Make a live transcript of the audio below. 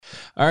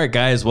All right,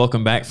 guys,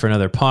 welcome back for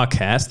another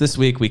podcast. This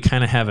week, we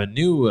kind of have a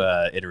new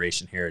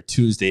iteration here,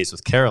 Tuesdays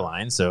with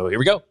Caroline. So here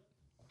we go.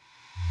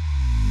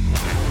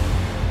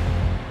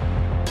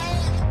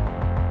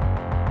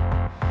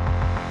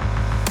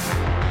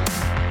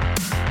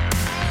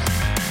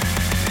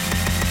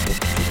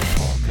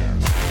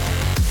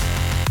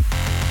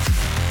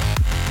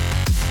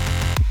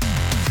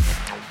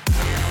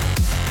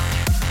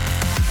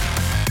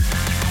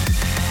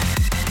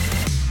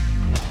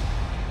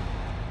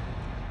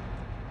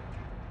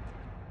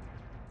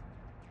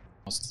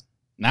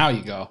 Now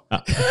you go. Oh,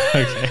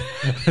 okay.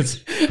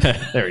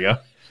 There we go.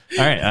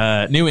 All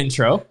right. New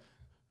intro.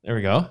 There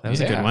we go. That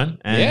was a good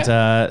one.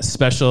 And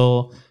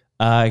special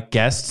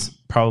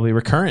guest, probably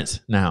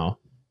recurrent now.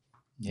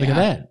 Look at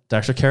that.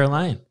 Dr.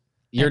 Caroline.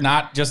 You're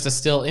not just a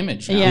still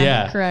image now.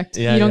 Yeah, correct.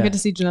 You don't get to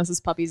see Janessa's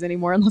puppies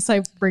ananymore unless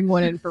I bring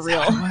one in for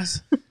real.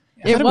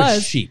 It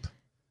was sheep.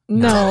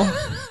 No.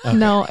 Okay.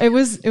 No, it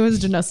was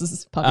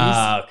Janessa's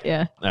puppies. Okay.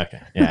 Yeah.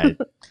 Okay. Yeah.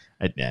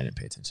 I didn't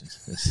pay attention.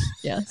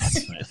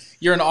 Yes.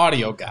 You're an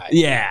audio guy.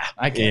 Yeah.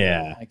 I get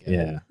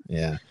it.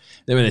 Yeah.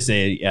 Then when they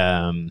say,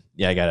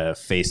 I got a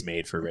face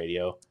made for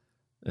radio,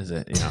 is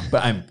it,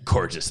 but I'm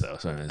gorgeous though.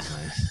 So it's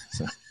nice.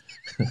 So.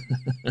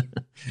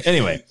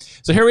 Anyway,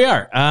 so here we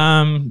are,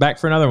 back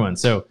for another one.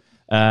 So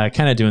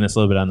kind of doing this a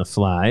little bit on the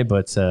fly,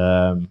 but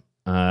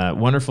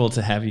wonderful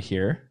to have you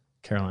here,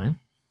 Caroline.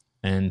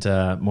 And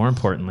more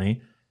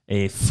importantly,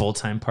 a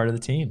full-time part of the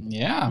team.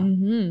 Yeah.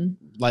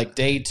 Mm-hmm. Like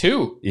day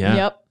 2. Yeah.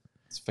 Yep.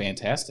 It's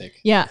fantastic.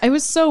 Yeah, it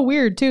was so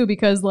weird too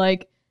because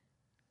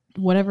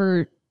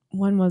whatever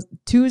one was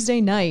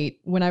Tuesday night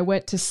when I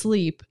went to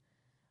sleep,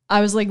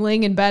 I was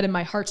laying in bed and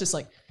my heart just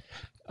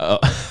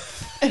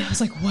and I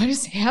was like, what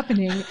is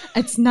happening?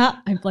 It's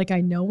not. I'm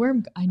I know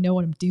I know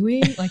what I'm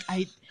doing.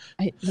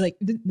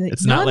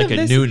 It's not like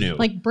a new.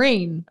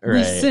 Brain. Right.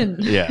 Listen.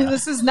 Yeah.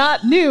 This is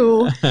not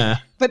new.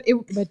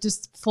 But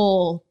just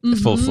full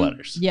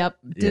flutters. Yep.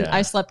 Yeah.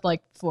 I slept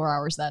 4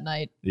 hours that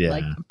night. Yeah.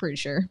 I'm pretty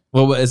sure.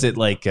 Well, is it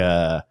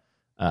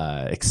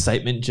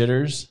excitement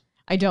jitters?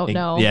 I don't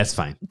know. Yeah, it's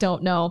fine.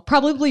 Don't know.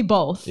 Probably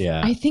both.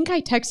 Yeah. I think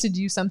I texted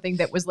you something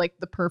that was the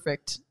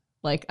perfect.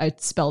 I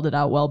spelled it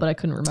out well, but I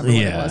couldn't remember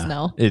what it was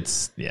now.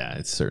 It's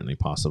certainly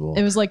possible.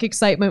 It was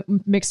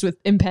excitement mixed with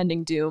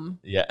impending doom.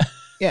 Yeah.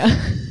 Yeah.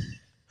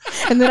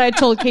 And then I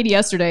told Katie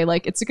yesterday,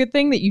 it's a good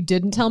thing that you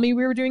didn't tell me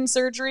we were doing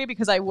surgery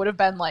because I would have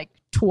been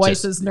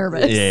twice as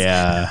nervous.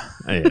 Yeah.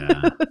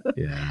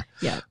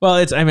 Yeah. Well,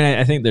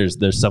 I think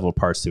there's several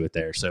parts to it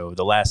there. So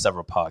the last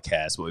several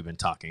podcasts, what we've been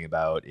talking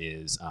about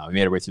is we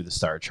made our way through the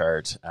star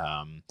chart.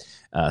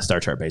 Star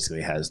chart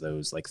basically has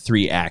those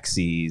 3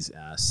 axes,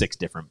 6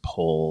 different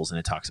poles, and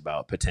it talks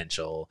about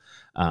potential,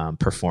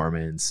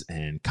 performance,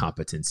 and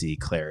competency,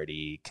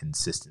 clarity,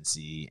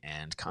 consistency,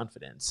 and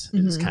confidence.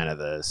 Mm-hmm. It's kind of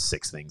the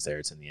 6 things there.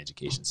 It's in the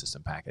education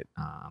system packet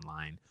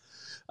online.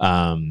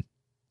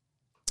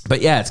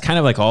 But yeah, it's kind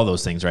of all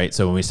those things, right?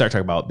 So when we start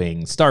talking about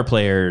being star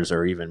players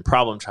or even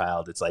problem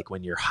child, it's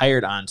when you're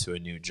hired onto a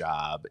new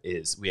job,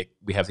 is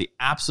we have the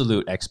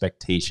absolute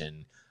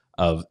expectation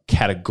of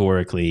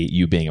categorically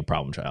you being a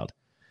problem child.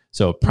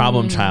 So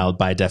problem child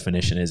by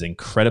definition is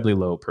incredibly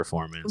low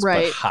performance,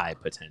 right, but high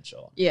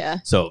potential. Yeah.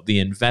 So the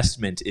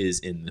investment is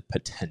in the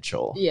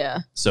potential. Yeah.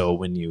 So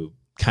when you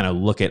kind of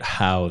look at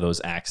how those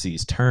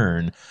axes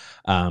turn,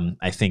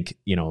 I think,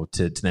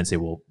 to then say,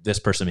 well, this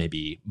person may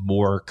be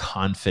more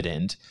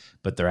confident,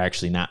 but they're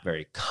actually not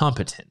very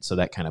competent. So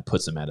that kind of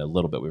puts them at a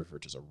little bit, we refer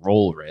to as a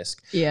role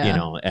risk. Yeah.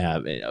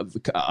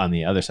 On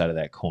the other side of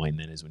that coin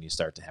then is when you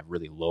start to have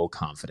really low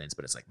confidence,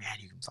 but it's man,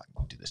 you can fucking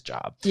do this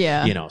job.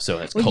 Yeah. So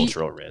that's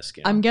cultural risk.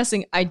 I'm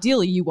guessing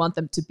ideally you want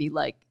them to be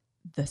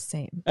the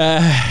same.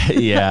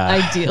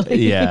 Yeah. Ideally.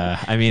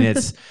 Yeah.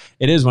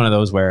 It is one of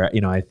those where,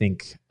 I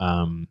think,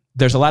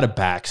 there's a lot of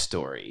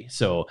backstory.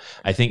 So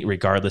I think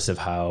regardless of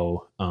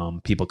how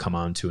people come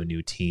onto a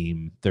new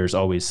team, there's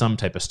always some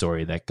type of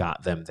story that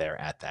got them there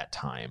at that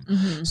time.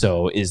 Mm-hmm.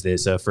 So is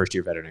this a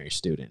first-year veterinary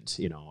student,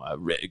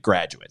 a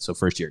graduate? So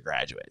first-year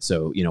graduate.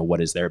 So, what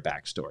is their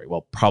backstory?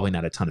 Well, probably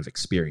not a ton of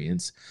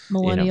experience.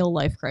 Millennial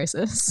life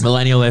crisis.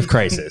 Millennial life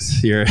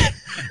crisis.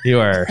 You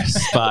are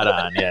spot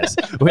on. Yes.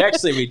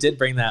 We did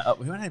bring that up.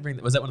 When did I bring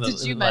that? Was that one of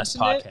those last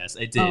podcasts?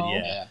 I did. Oh.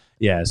 Yeah.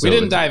 Yeah, so we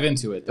didn't dive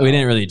into it, though. We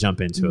didn't really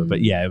jump into it, but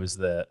yeah, it was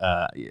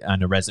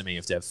on a resume you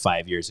have to have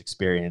 5 years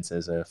experience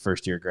as a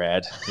first year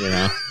grad,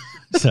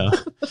 So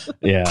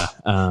yeah,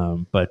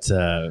 but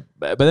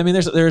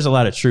there's a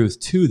lot of truth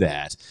to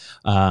that,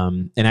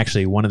 and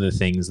actually one of the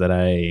things that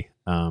I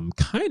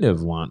kind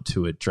of want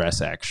to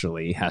address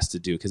actually has to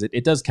do, because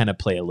it does kind of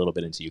play a little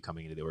bit into you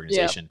coming into the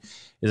organization. Yep.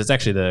 Is it's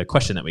actually the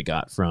question that we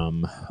got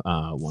from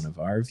one of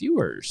our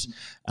viewers.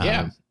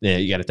 Yeah,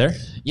 you got it there?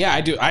 Yeah,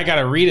 I do. I got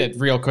to read it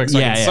real quick so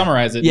I can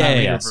summarize it.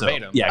 Yeah,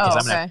 verbatim. Because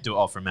I'm going to do it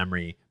all from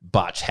memory.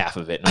 botch half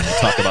of it and only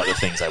talk about the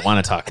things I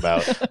want to talk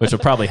about, which will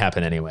probably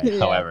happen anyway. Yeah.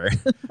 However,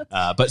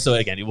 but so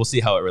again, we'll see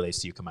how it relates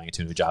to you coming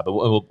into a new job, but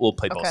we'll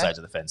play both sides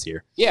of the fence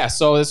here. Yeah,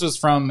 so this was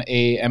from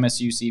a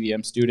MSU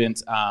CVM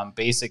student,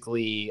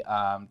 basically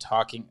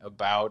talking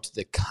about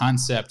the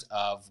concept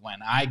of when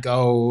I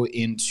go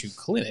into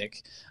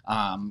clinic,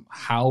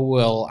 how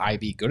will I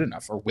be good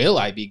enough, or will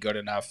I be good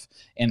enough,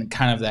 and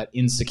kind of that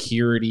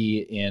insecurity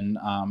in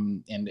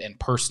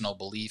personal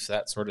belief,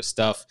 that sort of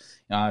stuff.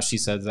 She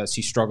says that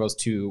she struggles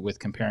with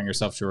comparing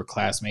herself to her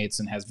classmates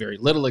and has very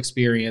little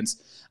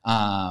experience,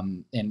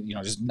 and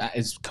just not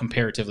as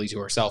comparatively to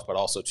herself, but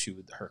also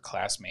to her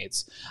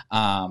classmates,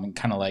 and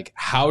kind of like,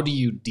 how do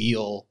you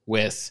deal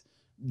with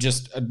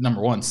just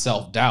number one,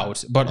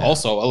 self-doubt, but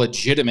also a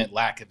legitimate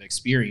lack of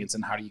experience,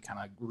 and how do you kind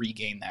of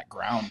regain that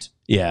ground?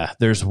 Yeah,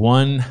 there's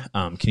one,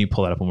 can you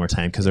pull that up one more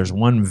time? Because there's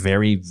one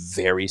very,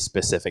 very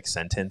specific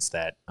sentence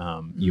that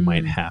you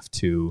might have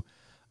to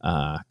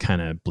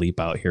kind of bleep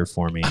out here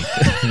for me.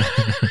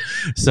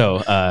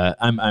 So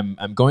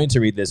I'm going to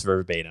read this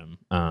verbatim,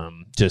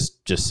 just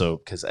so,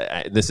 because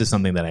this is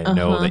something that I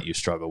know that you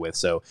struggle with.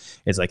 So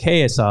it's like,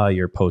 hey, I saw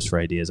your post for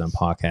ideas on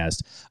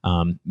podcast.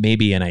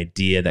 Maybe an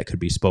idea that could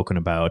be spoken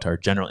about are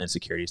general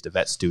insecurities to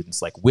vet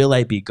students, like, will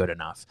I be good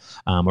enough?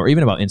 Or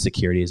even about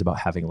insecurities about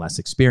having less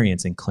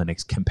experience in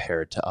clinics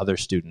compared to other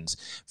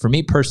students. For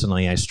me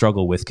personally, I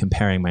struggle with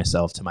comparing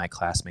myself to my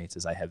classmates,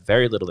 as I have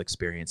very little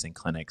experience in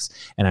clinics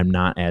and I'm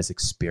not as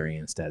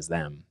experienced as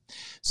them.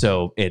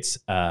 So it's,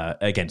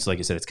 again, so like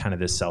you said, it's kind of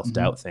this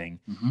self-doubt thing.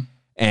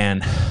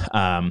 And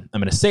I'm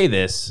going to say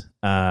this,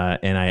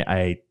 and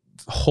I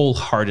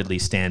wholeheartedly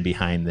stand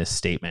behind this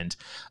statement.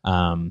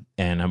 And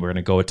we're going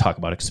to go talk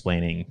about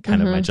explaining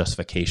kind of my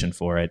justification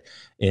for it.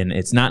 And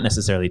it's not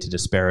necessarily to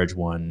disparage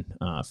one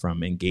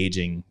from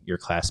engaging your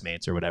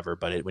classmates or whatever,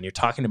 but when you're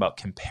talking about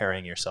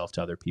comparing yourself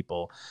to other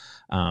people,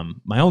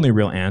 my only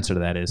real answer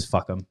to that is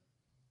fuck them.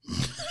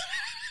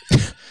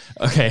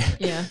 Okay.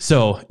 Yeah.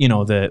 So,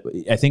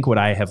 I think what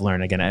I have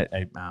learned, again,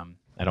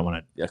 I don't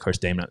want to, of course,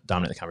 dominate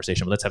the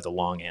conversation, but let's have the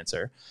long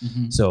answer.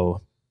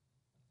 So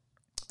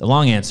the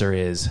long answer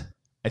is,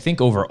 I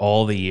think over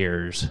all the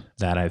years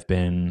that I've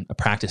been a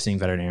practicing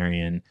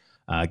veterinarian,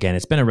 again,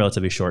 it's been a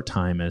relatively short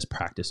time as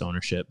practice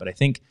ownership, but I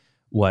think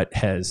what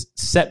has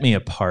set me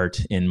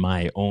apart in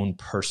my own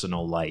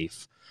personal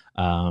life,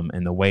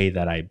 and the way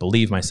that I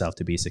believe myself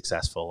to be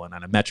successful, and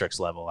on a metrics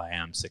level, I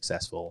am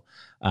successful,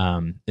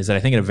 is that I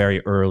think at a very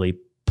early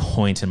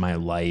point in my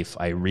life,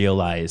 I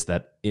realized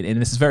that,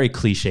 and this is very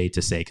cliche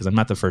to say, because I'm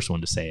not the first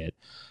one to say it,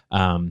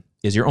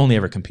 is you're only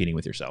ever competing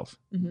with yourself.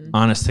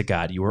 Honest to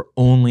God, you are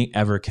only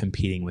ever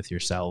competing with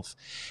yourself.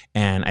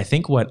 And I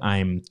think what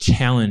I'm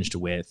challenged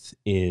with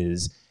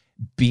is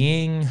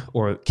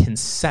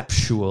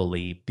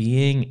conceptually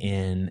being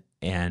in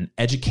an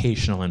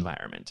educational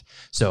environment.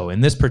 So in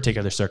this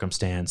particular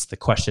circumstance, the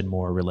question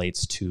more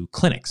relates to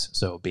clinics.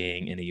 So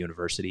being in a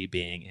university,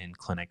 being in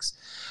clinics.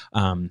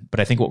 But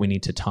I think what we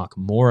need to talk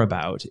more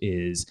about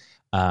is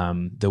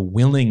the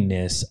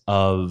willingness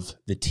of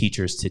the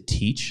teachers to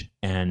teach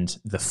and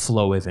the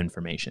flow of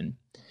information.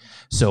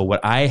 So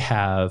what I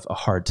have a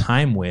hard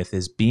time with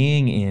is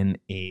being in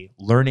a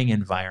learning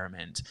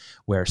environment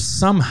where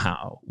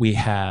somehow we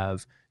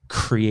have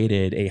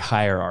created a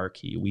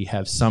hierarchy. We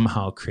have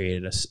somehow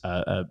created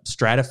a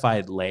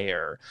stratified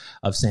layer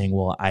of saying,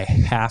 well, I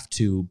have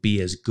to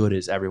be as good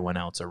as everyone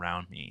else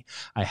around me.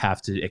 I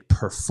have to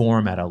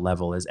perform at a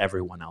level as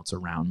everyone else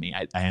around me.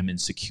 I am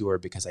insecure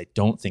because I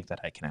don't think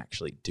that I can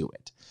actually do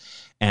it.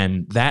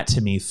 And that,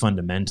 to me,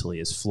 fundamentally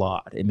is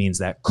flawed. It means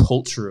that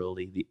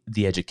culturally,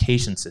 the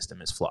education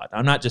system is flawed.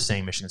 I'm not just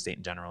saying Michigan State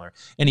in general or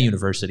any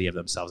university of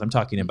themselves. I'm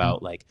talking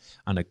about, like,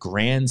 on a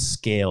grand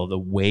scale, the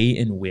way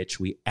in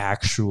which we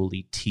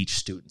actually teach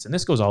students. And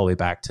this goes all the way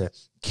back to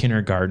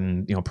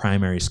kindergarten,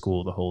 primary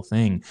school, the whole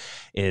thing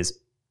is,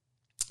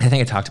 I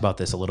think I talked about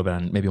this a little bit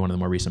on maybe one of the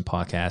more recent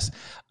podcasts.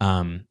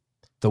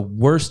 The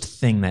worst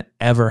thing that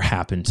ever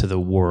happened to the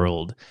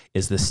world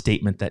is the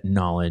statement that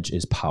knowledge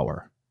is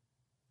power.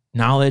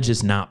 Knowledge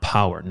is not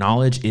power.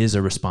 Knowledge is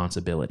a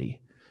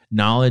responsibility.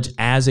 Knowledge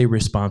as a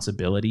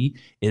responsibility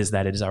is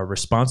that it is our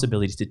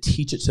responsibility to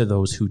teach it to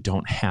those who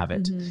don't have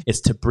it.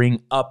 It's to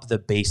bring up the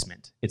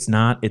basement. It's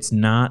not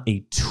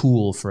a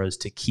tool for us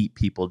to keep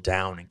people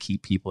down and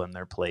keep people in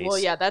their place. Well,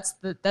 yeah, that's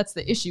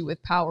the issue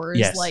with power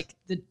is like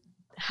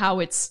how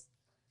it's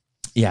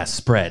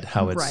spread,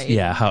 how it's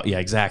right.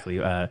 Exactly.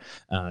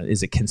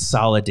 Is it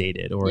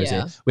consolidated, or is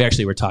it? We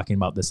actually were talking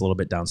about this a little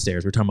bit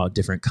downstairs. We're talking about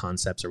different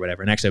concepts or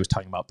whatever. And actually, I was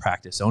talking about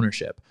practice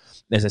ownership.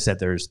 As I said,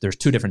 there's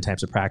two different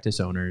types of practice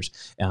owners.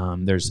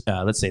 There's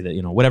let's say that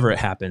whatever it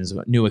happens,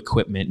 new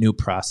equipment, new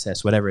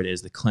process, whatever it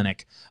is, the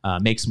clinic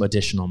makes some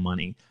additional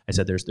money. I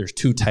said there's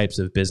two types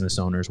of business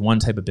owners. One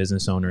type of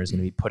business owner is going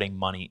to be putting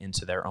money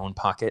into their own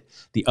pocket.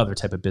 The other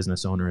type of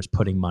business owner is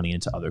putting money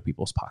into other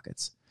people's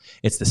pockets.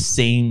 It's the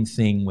same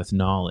thing with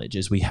knowledge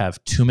is we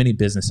have too many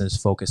businesses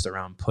focused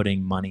around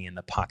putting money in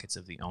the pockets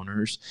of the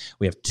owners.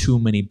 We have too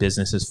many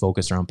businesses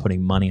focused around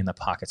putting money in the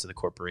pockets of the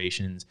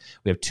corporations.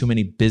 We have too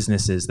many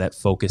businesses that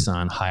focus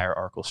on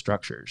hierarchical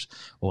structures.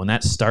 Well, when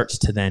that starts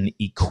to then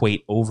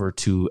equate over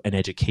to an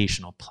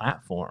educational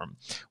platform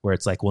where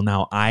it's like, well,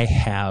 now I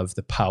have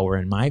the power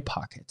in my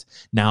pocket.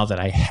 Now that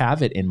I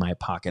have it in my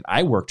pocket,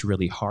 I worked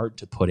really hard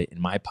to put it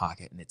in my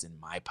pocket, and it's in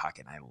my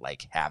pocket. And I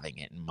like having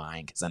it in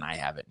mine because then I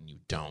have it and you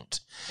don't.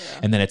 Yeah.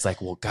 And then it's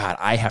like, well, God,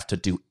 I have to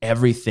do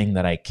everything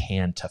that I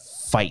can to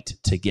fight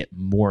to get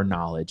more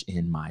knowledge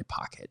in my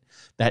pocket.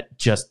 That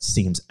just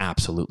seems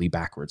absolutely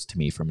backwards to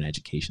me from an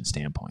education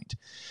standpoint.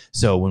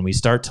 So when we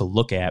start to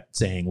look at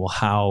saying, well,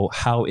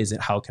 how is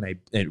it, how can I,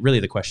 and really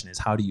the question is,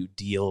 how do you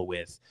deal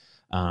with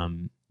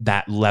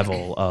that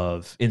level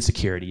of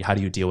insecurity? How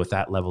do you deal with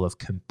that level of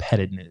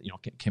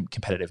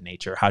competitive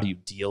nature? How do you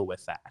deal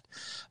with that?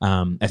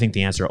 I think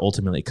the answer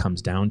ultimately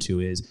comes down to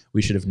is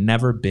we should have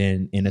never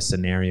been in a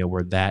scenario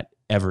where that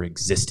ever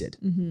existed.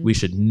 Mm-hmm. We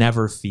should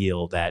never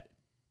feel that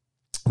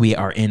we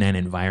are in an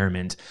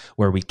environment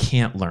where we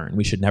can't learn.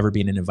 We should never be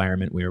in an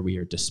environment where we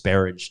are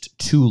disparaged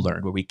to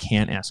learn, where we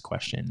can't ask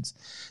questions.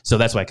 So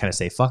that's why I kind of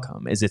say fuck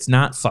them. Is it's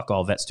not fuck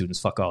all vet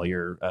students, fuck all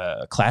your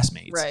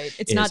classmates. Right.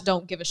 It's not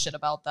don't give a shit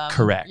about them.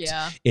 Correct.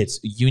 Yeah. It's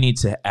you need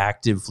to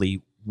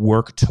actively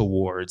work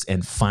towards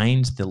and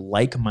find the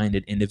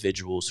like-minded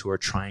individuals who are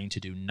trying to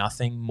do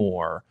nothing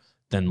more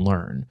than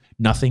learn,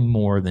 nothing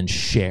more than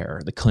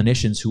share, the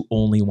clinicians who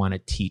only want to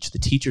teach, the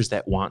teachers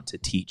that want to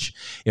teach.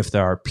 If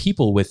there are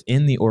people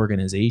within the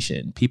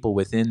organization, people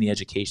within the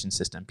education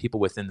system, people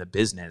within the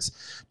business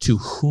to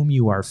whom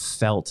you are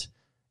felt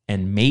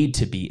and made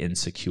to be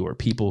insecure,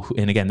 people who,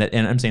 and again,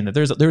 and I'm saying that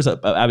there's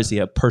obviously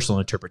a personal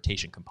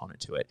interpretation component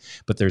to it,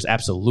 but there's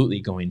absolutely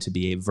going to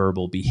be a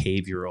verbal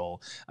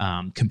behavioral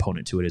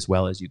component to it as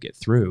well as you get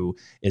through,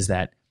 is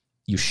that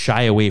you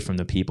shy away from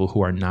the people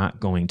who are not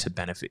going to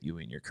benefit you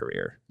in your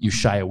career. You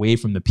shy away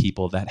from the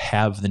people that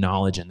have the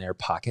knowledge in their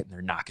pocket and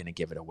they're not going to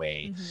give it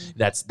away.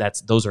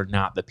 Mm-hmm. Those are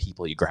not the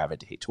people you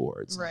gravitate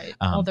towards. Right.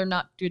 Well, they're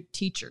not good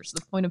teachers.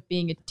 The point of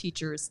being a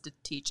teacher is to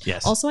teach.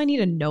 Yes. Also, I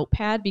need a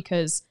notepad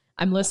because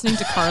I'm listening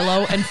to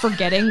Carlo and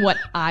forgetting what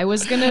I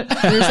was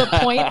there's a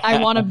point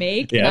I want to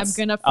make and I'm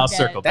going to forget. I'll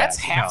circle back. That's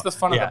half the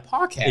fun of the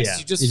podcast. Yeah.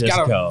 You just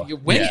got to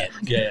wing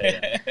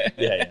it.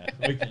 Yeah.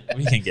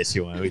 We can get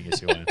you one.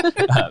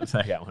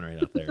 I got one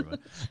right up there.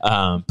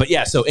 But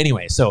yeah, so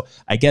anyway, so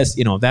I guess,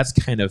 that's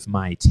kind of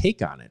my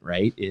take on it,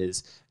 right?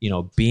 Is,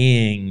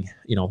 being,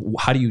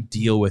 how do you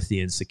deal with the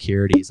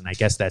insecurities? And I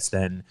guess that's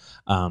then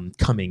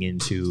coming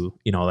into,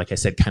 like I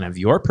said, kind of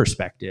your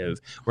perspective.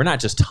 We're not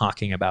just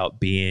talking about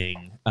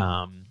being,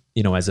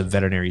 as a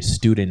veterinary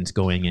student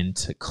going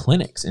into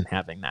clinics and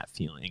having that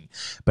feeling.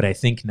 But I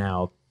think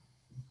now,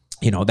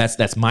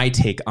 that's my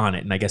take on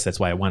it. And I guess that's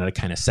why I wanted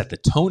to kind of set the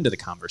tone to the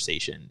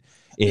conversation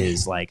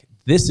is like,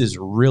 this is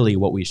really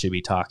what we should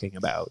be talking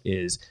about,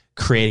 is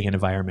creating an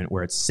environment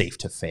where it's safe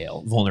to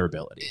fail,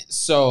 vulnerability.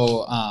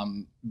 So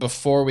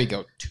before we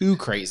go too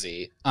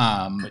crazy,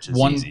 which is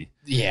easy.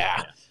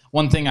 Yeah.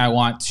 One thing I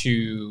want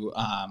to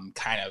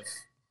kind of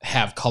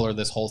have color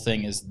this whole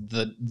thing is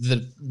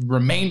the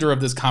remainder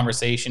of this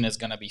conversation is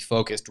going to be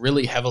focused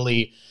really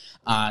heavily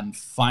on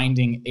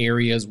finding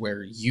areas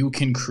where you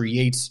can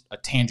create a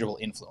tangible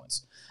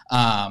influence.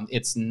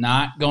 It's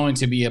not going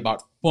to be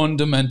about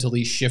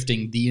fundamentally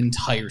shifting the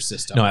entire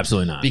system. No,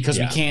 absolutely not. Because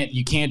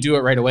you can't do it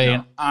right away. No.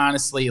 And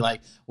honestly,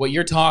 like what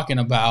you're talking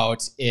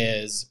about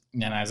is,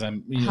 and as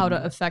I'm how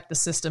to affect the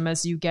system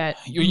as you get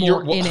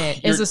more in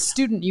it. As a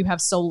student, you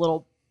have so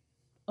little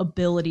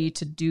ability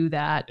to do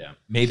that. Yeah.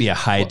 Maybe a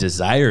high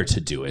desire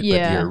to do it,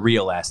 but your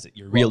realistic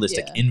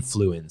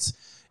influence.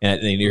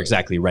 And you're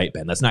exactly right,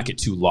 Ben. Let's not get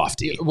too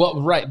lofty.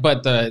 Well, right,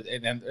 but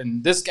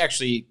and this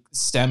actually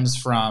stems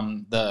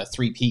from the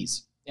 3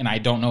 Ps. And I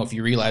don't know if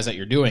you realize that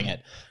you're doing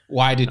it.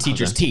 Why do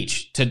teachers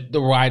teach?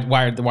 Why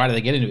do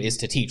they get into it? Is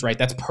to teach, right?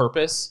 That's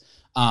purpose.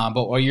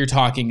 But what you're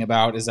talking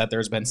about is that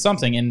there's been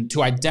something, and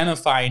to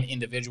identify an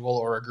individual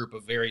or a group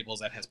of variables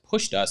that has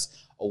pushed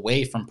us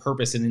away from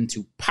purpose and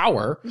into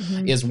power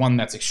is one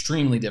that's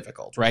extremely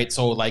difficult, right?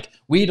 So like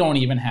we don't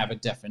even have a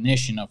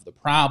definition of the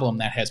problem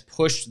that has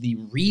pushed the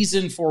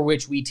reason for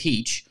which we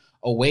teach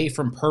away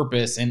from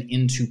purpose and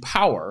into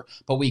power,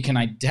 but we can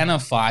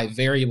identify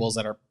variables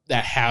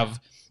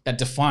that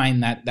define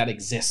that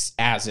exists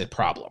as a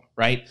problem,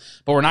 right?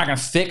 But we're not going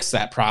to fix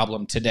that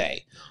problem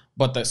today.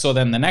 So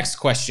then the next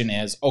question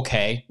is,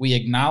 okay, we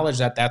acknowledge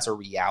that that's a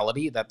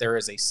reality, that there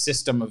is a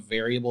system of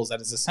variables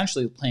that is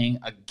essentially playing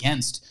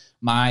against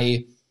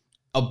my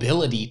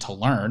ability to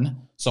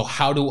learn. So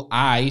how do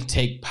I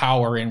take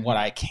power in what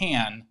I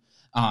can,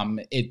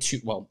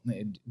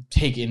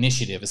 take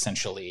initiative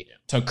essentially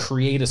to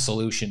create a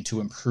solution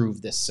to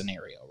improve this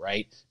scenario,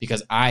 right?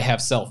 Because I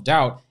have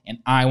self-doubt and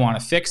I want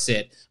to fix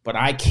it, but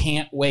I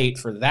can't wait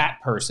for that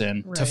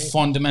person to Right.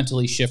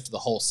 fundamentally shift the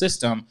whole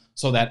system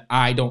so that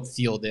I don't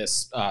feel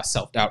this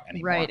self-doubt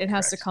anymore. Right. It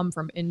has to Correct. come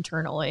from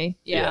internally.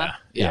 Yeah.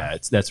 Yeah.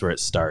 That's where it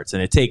starts,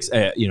 and it takes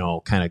kind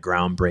of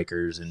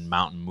groundbreakers and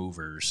mountain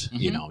movers,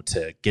 Mhm.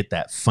 to get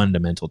that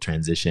fundamental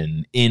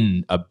transition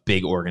in a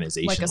big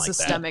organization Like a that.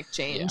 systemic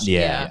change.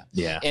 Yeah,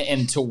 yeah,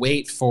 And to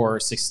wait for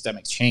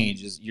systemic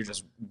change is you're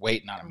just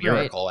waiting on a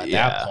miracle at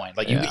Yeah. that point.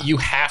 Like Yeah. you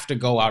have to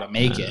go out and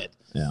make it.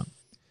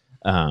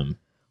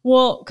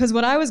 Well, because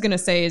what I was going to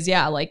say is,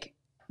 like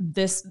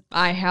this,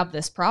 I have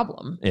this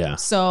problem. yeah,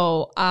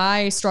 So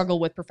I struggle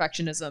with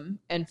perfectionism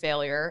and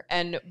failure.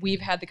 And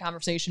we've had the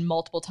conversation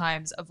multiple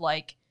times of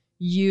like,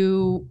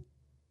 you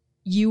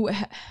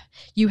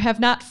have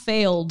not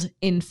failed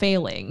in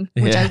failing,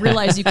 which I Yeah.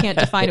 realize you can't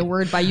define a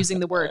word by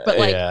using the word, but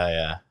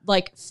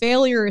like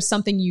failure is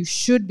something you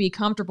should be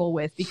comfortable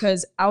with,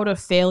 because out of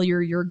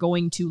failure, you're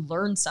going to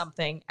learn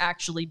something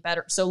actually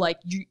better. So like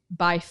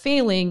by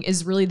failing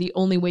is really the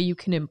only way you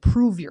can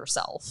improve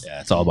yourself.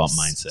 yeah. It's all about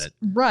mindset.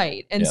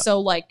 Right. And Yeah.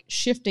 so like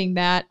shifting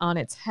that on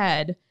its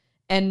head.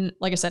 And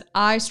like I said,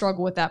 I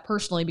struggle with that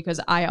personally because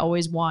I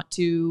always want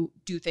to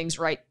do things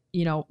right,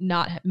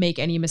 not make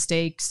any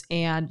mistakes.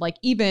 And like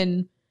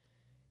even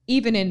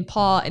in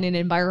PAW, in an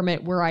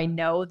environment where I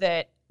know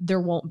that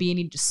there won't be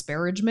any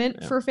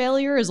disparagement for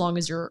failure, as long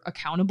as you're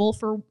accountable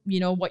for,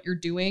 what you're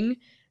doing,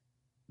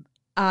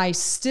 I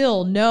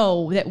still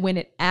know that when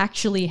it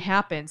actually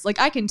happens, like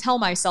I can tell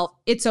myself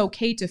it's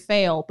okay to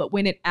fail, but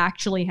when it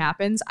actually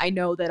happens, I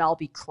know that I'll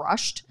be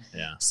crushed.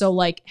 Yeah. So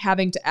like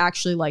having to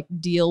actually like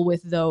deal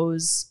with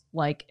those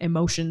like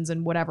emotions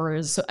and whatever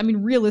is, so, I mean,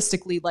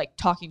 realistically, like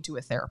talking to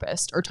a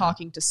therapist or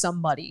talking to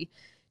somebody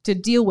to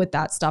deal with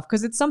that stuff,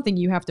 because it's something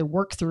you have to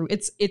work through.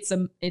 It's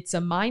a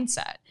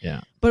mindset.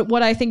 Yeah. But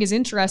what I think is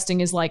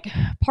interesting is like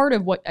part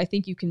of what I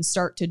think you can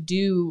start to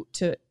do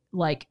to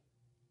like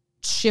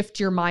shift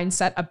your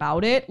mindset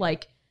about it.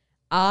 Like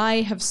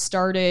I have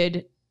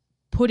started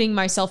putting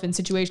myself in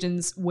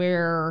situations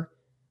where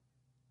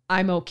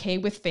I'm okay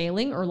with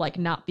failing or like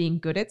not being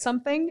good at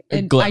something,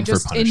 and glutton I for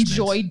just punishment.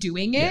 enjoy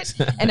doing it.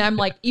 Yes. And I'm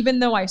like, even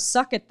though I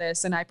suck at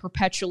this and I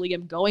perpetually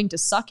am going to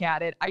suck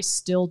at it, I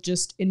still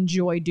just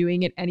enjoy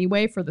doing it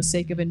anyway for the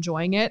sake of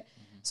enjoying it.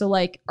 So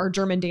like our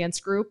German dance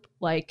group,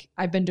 like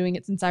I've been doing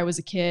it since I was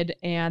a kid,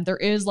 and there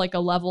is like a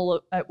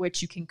level at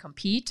which you can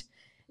compete.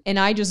 And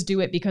I just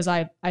do it because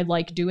I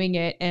like doing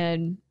it.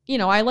 And,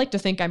 I like to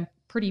think I'm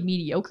pretty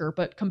mediocre,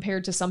 but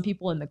compared to some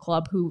people in the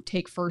club who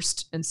take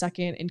first and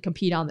second and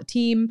compete on the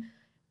team,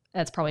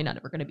 that's probably not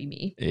ever going to be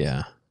me.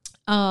 Yeah.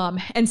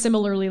 And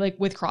similarly, like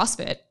with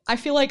CrossFit, I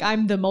feel like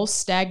I'm the most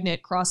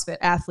stagnant CrossFit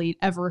athlete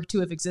ever to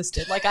have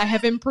existed. Like I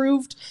have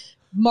improved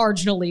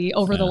marginally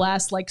over the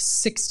last like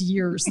 6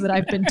 years that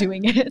I've been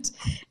doing it.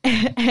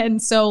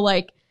 And so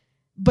like,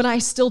 but I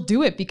still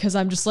do it because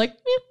I'm just like,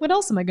 what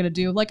else am I going to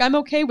do? Like, I'm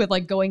okay with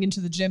like going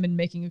into the gym and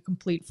making a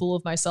complete fool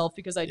of myself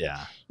because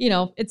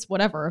it's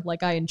whatever.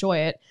 Like I enjoy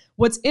it.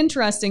 What's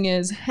interesting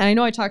is, and I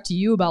know I talked to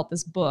you about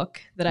this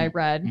book that I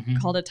read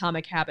called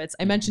Atomic Habits.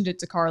 I mentioned it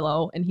to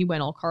Carlo and he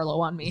went all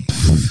Carlo on me.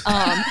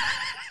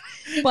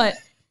 But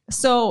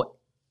so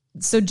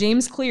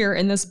James Clear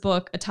in this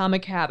book,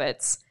 Atomic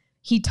Habits,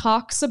 he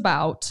talks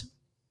about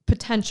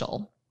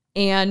potential.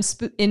 And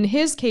in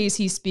his case,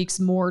 he speaks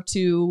more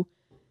to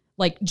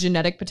like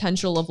genetic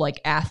potential of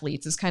like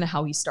athletes is kind of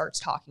how he starts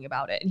talking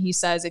about it. And he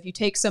says, if you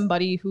take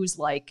somebody who's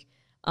like,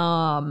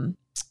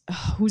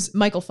 who's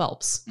Michael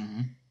Phelps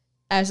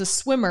as a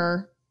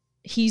swimmer,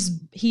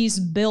 he's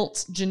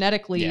built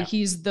genetically. Yeah.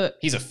 He's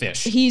a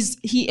fish. He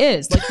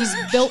is like, he's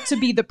built to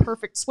be the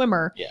perfect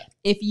swimmer. Yeah.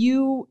 If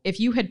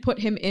you had put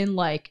him in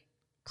like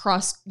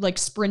like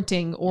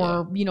sprinting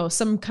or,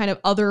 some kind of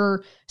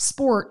other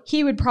sport,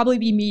 he would probably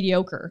be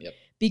mediocre. Yep.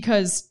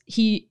 Because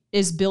he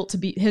is built to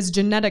be, his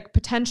genetic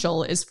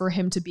potential is for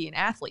him to be an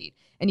athlete.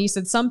 And he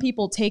said some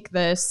people take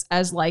this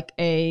as like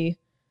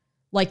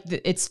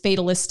it's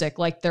fatalistic.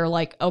 Like they're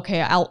like,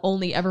 okay, I'll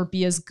only ever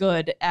be as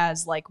good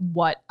as like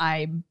what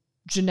I'm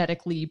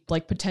genetically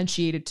like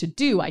potentiated to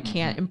do. I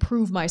can't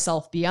improve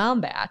myself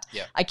beyond that.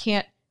 Yeah. I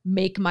can't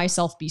make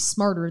myself be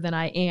smarter than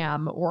I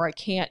am, or I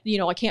can't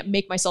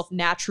make myself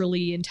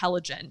naturally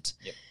intelligent.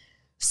 Yep.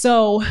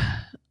 So,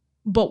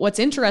 but what's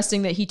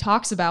interesting that he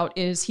talks about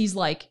is he's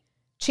like,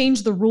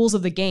 change the rules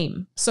of the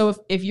game. So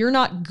if you're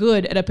not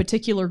good at a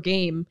particular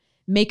game,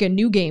 make a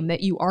new game that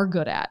you are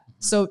good at.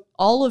 So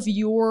all of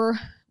your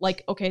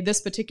like, okay,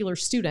 this particular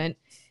student,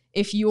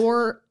 if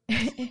you're,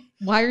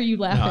 why are you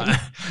laughing? No,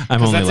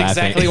 I'm only that's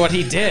laughing. exactly what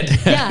he did.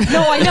 Yeah,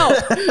 no, I know.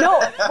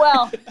 No,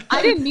 well,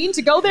 I didn't mean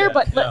to go there,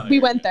 but we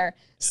went there.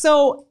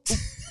 So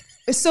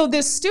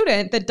this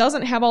student that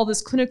doesn't have all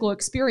this clinical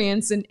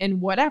experience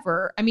and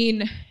whatever, I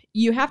mean,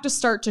 you have to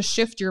start to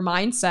shift your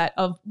mindset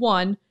of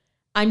one,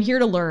 I'm here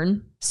to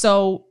learn.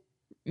 So,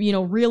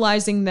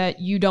 realizing that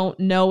you don't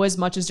know as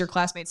much as your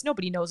classmates,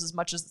 nobody knows as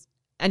much as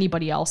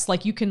anybody else.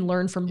 Like you can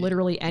learn from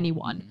literally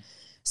anyone.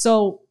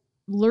 So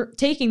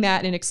taking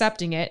that and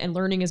accepting it and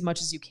learning as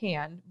much as you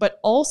can, but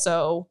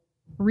also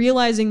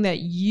realizing that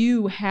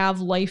you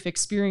have life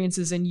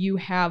experiences and you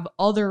have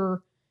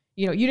other,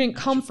 you didn't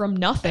come from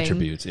nothing.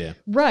 Attributes, yeah.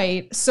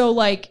 Right. So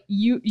like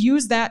you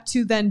use that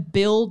to then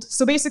build.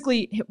 So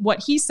basically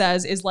what he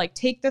says is like,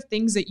 take the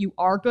things that you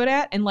are good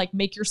at and like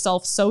make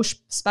yourself so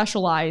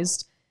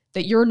specialized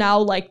that you're now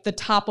like the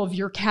top of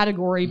your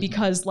category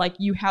because like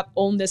you have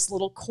owned this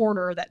little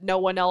corner that no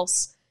one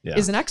else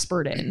is an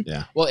expert in.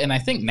 Yeah. Well, and I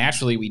think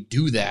naturally we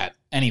do that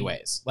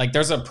anyways. Like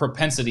there's a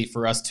propensity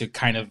for us to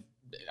kind of,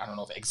 I don't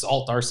know if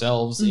exalt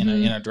ourselves in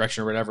a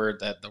direction or whatever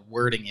that the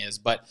wording is,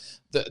 but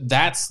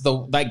that's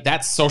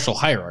social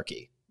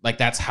hierarchy. Like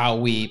that's how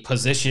we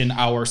position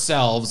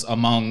ourselves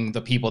among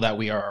the people that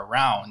we are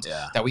around,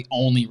 that we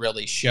only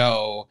really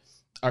show,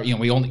 or,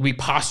 we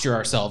posture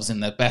ourselves in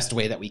the best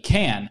way that we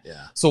can.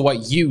 Yeah. So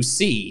what you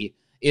see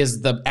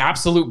is the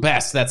absolute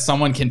best that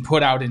someone can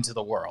put out into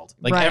the world.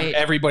 Like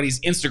everybody's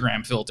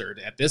Instagram filtered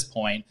at this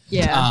point.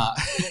 Yeah.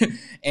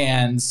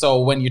 And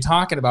so when you're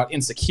talking about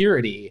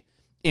insecurity,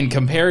 in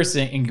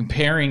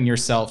comparing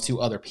yourself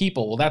to other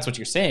people, well, that's what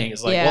you're saying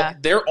is like, well,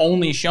 they're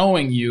only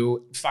showing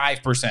you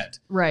 5%.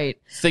 Right.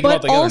 Think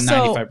about the other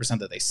 95%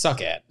 that they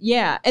suck at.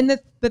 Yeah.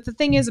 But the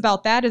thing is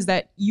about that is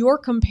that you're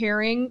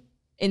comparing,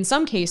 in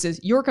some cases,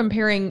 you're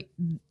comparing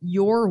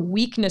your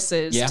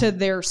weaknesses to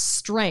their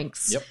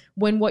strengths. Yep.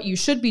 When what you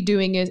should be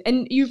doing is,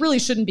 and you really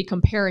shouldn't be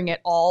comparing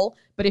at all,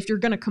 but if you're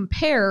going to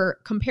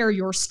compare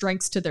your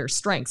strengths to their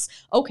strengths.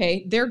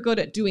 Okay, they're good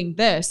at doing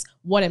this.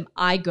 What am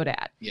I good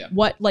at? Yeah.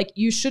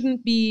 You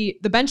shouldn't be,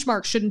 the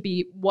benchmark shouldn't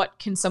be what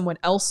can someone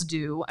else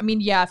do? I mean,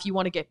 yeah, if you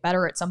want to get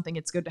better at something,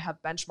 it's good to have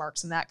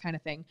benchmarks and that kind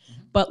of thing.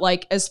 Mm-hmm. But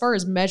like, as far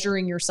as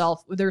measuring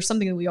yourself, there's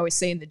something that we always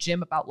say in the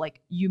gym about like,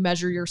 you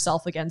measure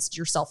yourself against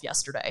yourself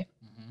yesterday.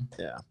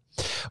 Mm-hmm. Yeah.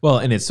 Well,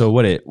 and it's, so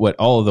what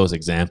all of those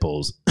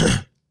examples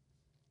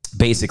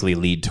basically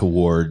lead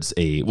towards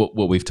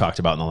what we've talked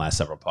about in the last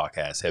several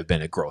podcasts have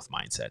been a growth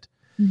mindset.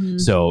 Mm-hmm.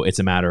 So it's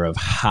a matter of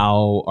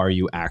how are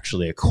you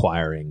actually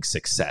acquiring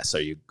success?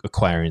 Are you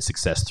acquiring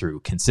success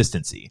through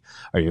consistency?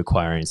 Are you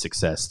acquiring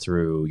success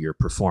through your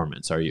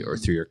performance? Or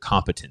through your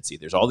competency?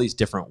 There's all these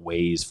different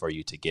ways for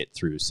you to get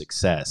through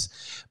success.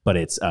 But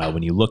it's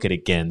when you look at,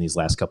 again, these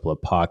last couple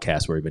of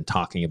podcasts where we've been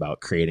talking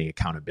about creating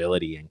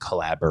accountability and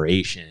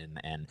collaboration.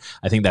 And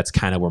I think that's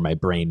kind of where my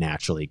brain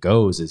naturally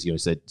goes is,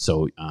 said,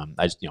 so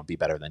I just, be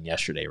better than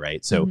yesterday,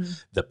 right? So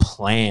the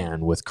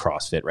plan with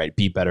CrossFit, right?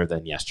 Be better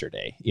than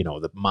yesterday.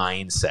 The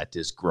mindset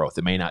is growth.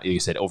 It may not, you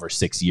said over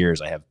 6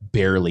 years, I have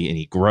barely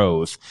any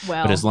growth,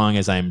 but as long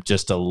as I'm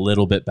just a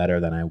little bit better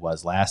than I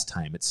was last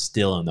time, it's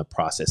still in the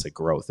process of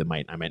growth. I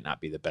might not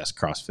be the best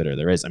CrossFitter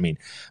there is. I mean,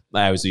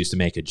 I always used to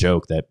make a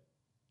joke that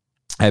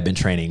I've been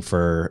training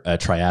for a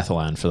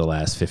triathlon for the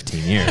last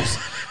 15 years.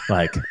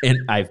 And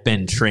I've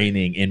been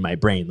training in my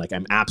brain. Like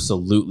I'm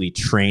absolutely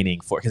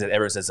training for, because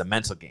everyone says it's a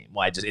mental game.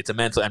 Well,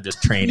 I'm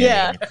just training.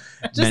 Yeah.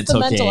 Just the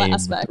mental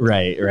aspect.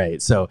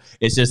 Right. So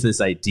it's just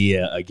this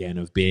idea again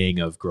of being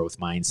of growth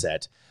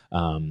mindset,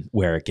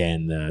 where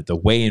again, the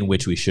way in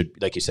which we should,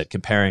 like you said,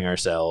 comparing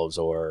ourselves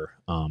or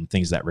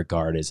things that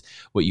regard is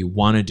what you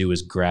want to do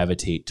is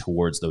gravitate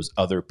towards those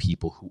other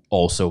people who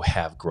also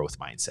have growth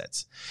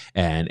mindsets.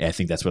 And I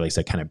think that's what, like I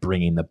said, kind of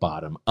bringing the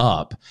bottom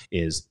up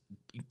is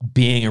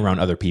being around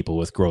other people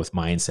with growth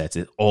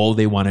mindsets. All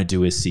they want to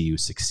do is see you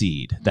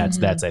succeed.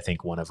 That's I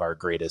think one of our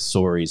greatest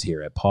stories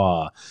here at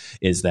PAW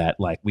is that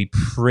like we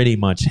pretty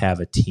much have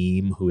a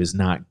team who is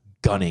not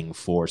gunning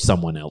for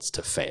someone else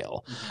to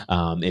fail.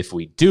 If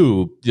we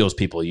do, those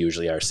people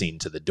usually are seen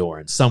to the door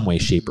in some way,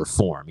 shape, or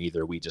form.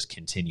 Either we just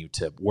continue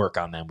to work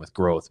on them with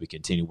growth, we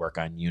continue to work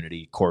on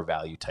unity, core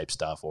value type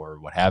stuff, or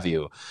what have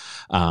you.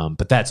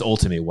 But that's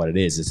ultimately what it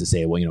is to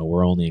say, well,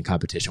 we're only in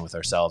competition with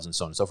ourselves and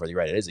so on and so forth. You're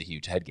right, it is a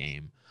huge head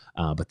game.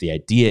 But the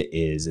idea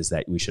is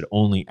that we should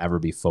only ever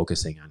be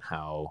focusing on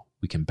how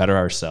we can better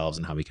ourselves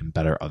and how we can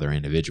better other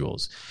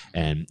individuals.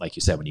 And like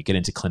you said, when you get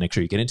into clinics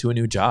or you get into a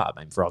new job,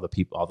 and for all the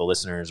people, all the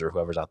listeners or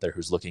whoever's out there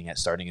who's looking at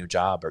starting a new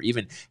job or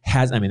even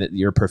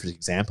you're a perfect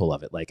example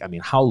of it.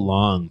 How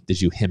long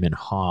did you hem and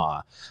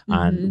haw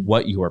on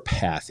what your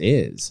path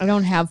is? I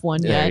don't have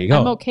one there yet.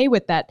 I'm okay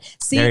with that.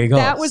 See,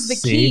 that was the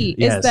key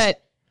is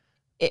that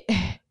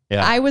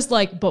I was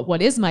like, but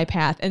what is my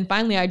path? And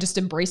finally I just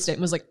embraced it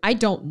and was like, I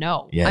don't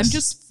know. Yes. I'm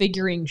just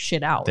figuring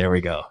shit out. There we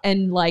go.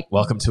 And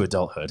welcome to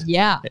adulthood.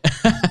 Yeah.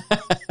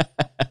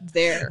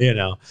 There.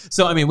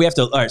 So I mean, we have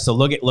to, all right, so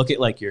look at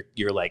like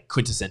your like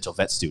quintessential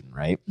vet student,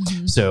 right?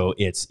 Mm-hmm. So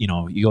it's,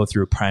 you go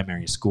through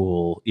primary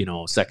school,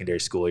 secondary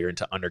school, you're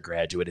into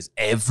undergraduate,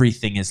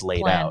 everything is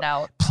laid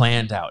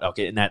planned out.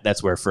 Okay. And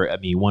that's where for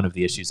me, one of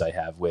the issues I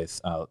have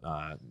with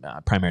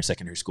primary,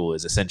 secondary school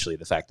is essentially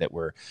the fact that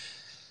we're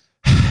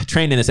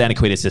trained in this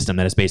antiquated system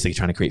that is basically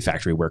trying to create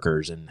factory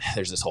workers, and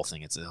there's this whole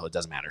thing. It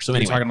doesn't matter. So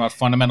anyway, you're talking about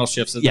fundamental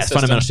shifts. Yes,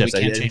 fundamental shifts.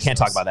 We can't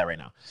talk about that right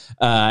now.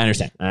 I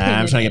understand.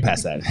 I'm trying to get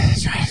past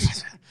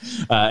that.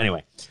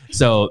 Anyway,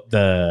 so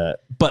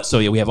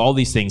we have all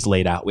these things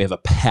laid out. We have a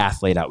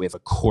path laid out. We have a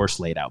course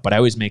laid out. But I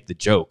always make the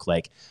joke,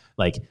 like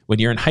Like when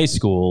you're in high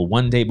school,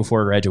 one day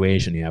before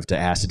graduation, you have to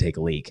ask to take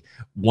a leak.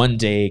 One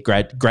day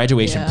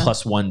graduation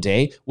plus 1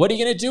 day. What are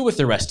you going to do with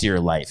the rest of your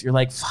life? You're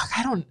like, fuck,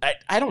 I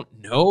don't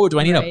know. Do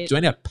I need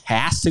a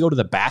pass to go to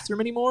the bathroom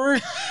anymore?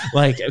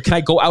 Like, can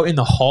I go out in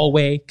the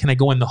hallway? Can I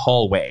go in the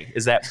hallway?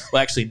 Is that,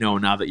 well, actually, no,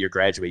 now that you're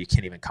graduated, you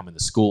can't even come into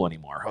school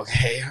anymore.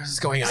 Okay. What's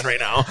going on right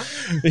now?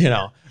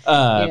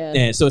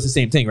 And so it's the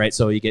same thing, right?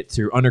 So you get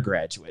through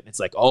undergraduate and it's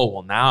like, oh,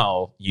 well,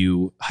 now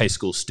you high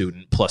school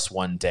student plus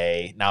 1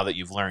 day. Now that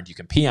you've learned you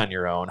can pee on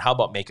your own, how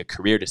about make a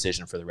career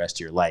decision for the rest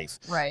of your life?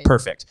 Right.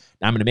 Perfect.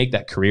 Now I'm going to make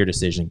that career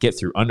decision, get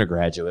through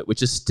undergraduate,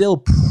 which is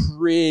still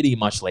pretty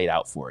much laid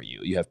out for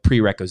you. You have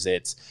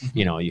prerequisites,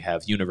 you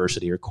have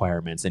university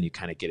requirements, and you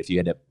kind of get, if you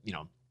end up,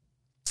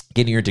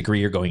 getting your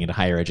degree or going into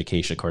higher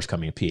education, of course,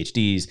 coming to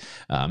PhDs,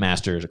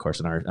 masters, of course,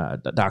 in our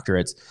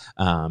doctorates.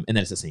 And then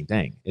it's the same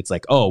thing. It's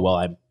like, oh,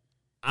 well,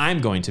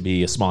 I'm going to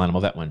be a small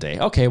animal vet one day.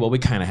 Okay, well, we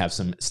kind of have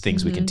some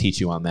things we can teach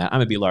you on that. I'm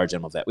going to be a large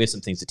animal vet. We have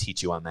some things to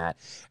teach you on that.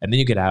 And then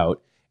you get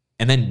out,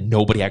 and then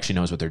nobody actually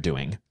knows what they're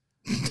doing.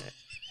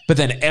 But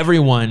then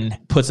everyone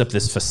puts up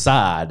this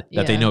facade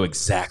that they know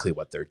exactly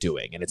what they're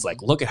doing. And it's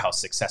like, look at how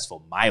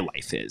successful my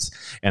life is.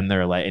 And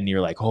they're like, and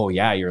you're like, oh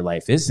yeah, your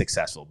life is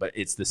successful, but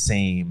it's the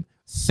same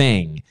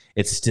thing.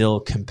 It's still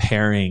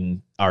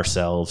comparing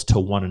ourselves to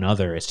one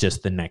another. It's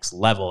just the next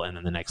level and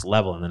then the next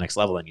level and the next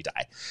level, and you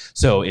die.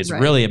 So it's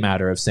really a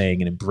matter of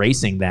saying and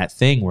embracing that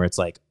thing where it's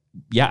like,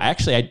 yeah,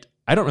 actually,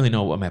 I don't really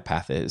know what my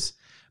path is,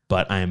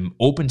 but I'm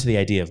open to the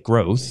idea of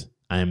growth.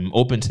 I'm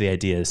open to the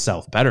idea of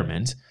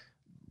self-betterment.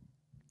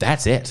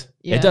 That's it.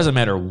 Yeah. It doesn't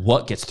matter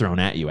what gets thrown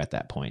at you at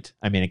that point.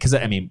 I mean, because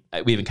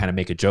we even kind of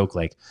make a joke,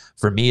 like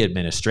for me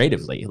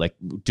administratively, like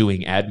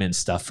doing admin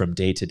stuff from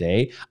day to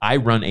day, I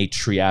run a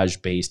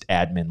triage-based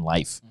admin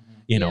life,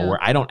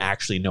 where I don't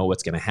actually know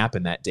what's going to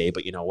happen that day.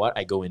 But you know what?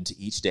 I go into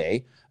each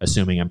day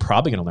assuming I'm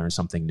probably going to learn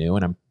something new,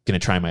 and I'm going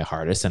to try my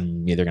hardest, and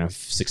I'm either going to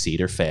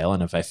succeed or fail.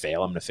 And if I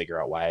fail, I'm going to figure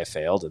out why I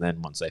failed. And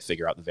then once I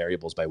figure out the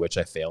variables by which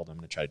I failed, I'm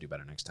going to try to do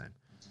better next time.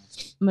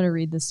 I'm going to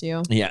read this to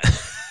you. Yeah.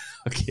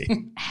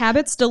 Okay.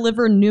 Habits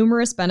deliver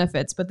numerous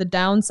benefits, but the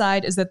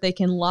downside is that they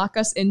can lock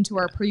us into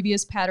our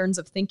previous patterns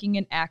of thinking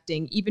and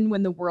acting, even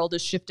when the world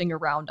is shifting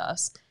around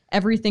us.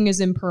 Everything is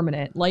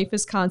impermanent. Life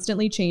is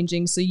constantly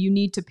changing, so you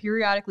need to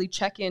periodically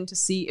check in to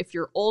see if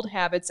your old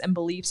habits and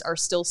beliefs are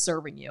still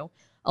serving you.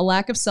 A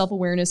lack of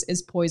self-awareness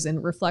is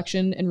poison.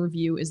 Reflection and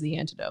review is the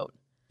antidote.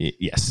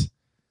 Yes,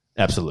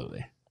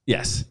 absolutely.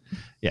 Yes.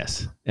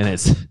 And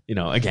it's,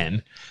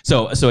 again,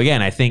 so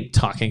again, I think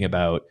talking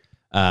about,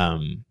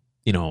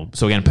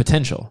 so again,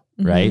 potential,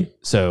 right?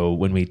 So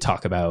when we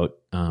talk about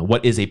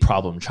what is a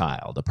problem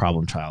child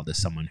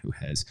is someone who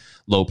has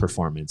low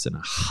performance and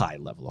a high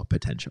level of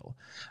potential.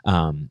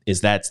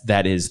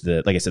 That is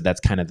the, like I said,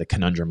 that's kind of the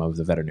conundrum of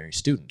the veterinary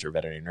student or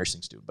veterinary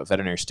nursing student. But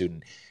veterinary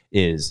student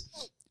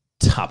is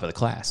top of the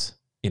class.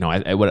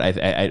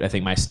 I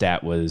think my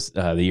stat was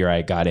the year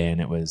I got in,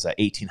 it was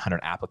 1,800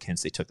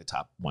 applicants. They took the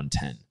top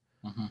 110.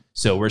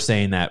 So we're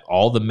saying that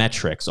all the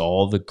metrics,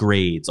 all the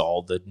grades,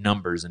 all the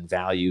numbers and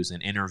values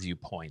and interview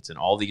points and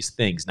all these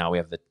things, now we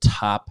have the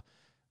top,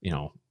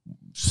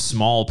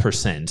 small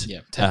percent. Yeah,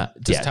 top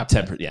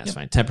 10%. Yeah, it's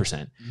fine.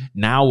 10%.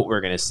 Now what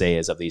we're going to say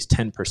is of these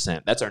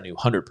 10%, that's our new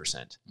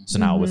 100%. So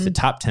now with the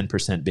top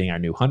 10% being our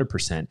new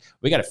 100%,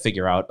 we got to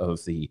figure out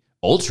of the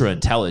ultra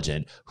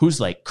intelligent, who's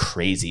like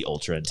crazy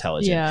ultra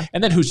intelligent,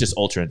 and then who's just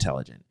ultra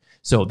intelligent.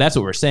 So that's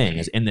what we're saying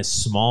is in this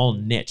small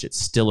niche, it's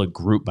still a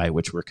group by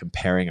which we're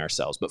comparing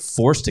ourselves, but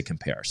forced to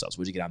compare ourselves.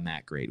 What'd you get on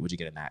that grade? What'd you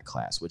get in that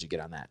class? What'd you get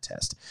on that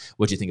test?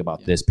 What'd you think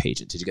about this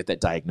patient? Did you get that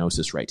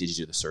diagnosis right? Did you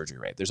do the surgery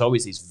right? There's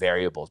always these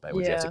variables by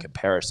which we have to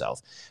compare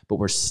ourselves, but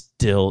we're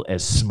still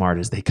as smart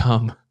as they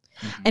come.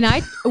 And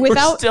we're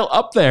still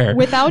up there.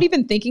 Without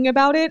even thinking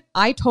about it,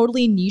 I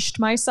totally niched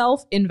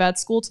myself in vet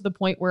school to the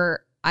point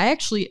where I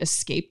actually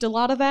escaped a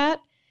lot of that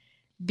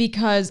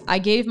because I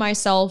gave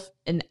myself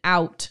an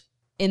out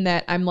in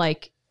that I'm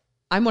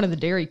one of the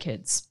dairy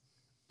kids.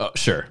 Oh,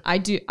 sure.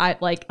 I'm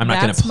not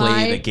going to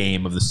play the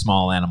game of the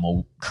small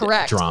animal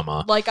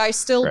drama. Like I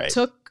still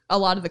took a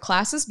lot of the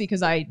classes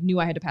because I knew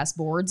I had to pass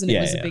boards and it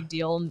was a big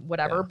deal and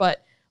whatever. Yeah.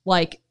 But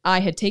like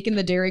I had taken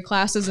the dairy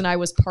classes and I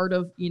was part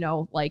of,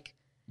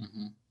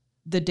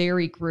 the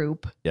dairy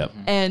group. Yep.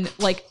 And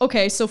like,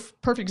 okay, so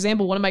perfect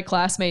example, one of my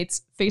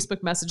classmates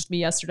Facebook messaged me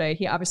yesterday.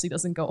 He obviously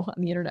doesn't go on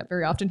the internet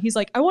very often. He's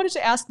like, I wanted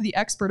to ask the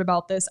expert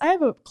about this. I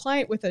have a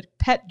client with a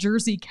pet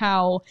Jersey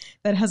cow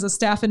that has a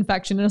staph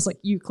infection. And I was like,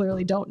 you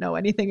clearly don't know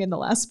anything in the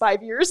last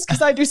 5 years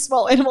because I do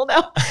small animal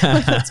now.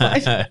 Like, that's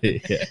fine.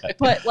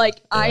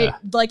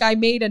 But I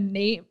made a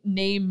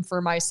name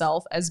for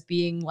myself as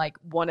being like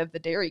one of the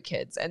dairy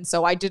kids. And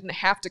so I didn't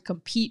have to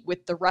compete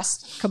with the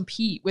rest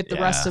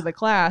of the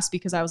class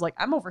because I was like,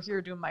 I'm over here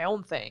doing my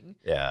own thing.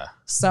 Yeah.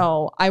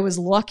 So I was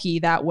lucky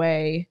that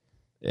way.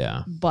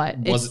 Yeah. But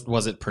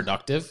was it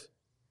productive?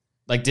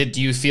 Like,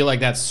 do you feel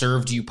like that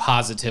served you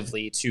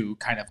positively to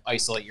kind of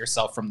isolate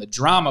yourself from the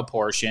drama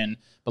portion?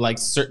 But like,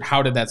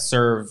 how did that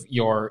serve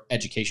your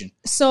education?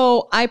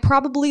 So I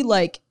probably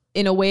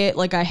in a way,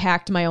 I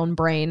hacked my own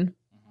brain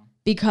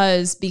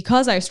because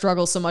I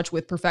struggle so much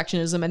with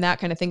perfectionism and that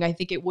kind of thing, I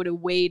think it would have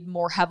weighed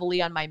more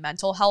heavily on my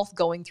mental health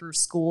going through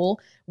school.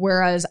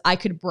 Whereas I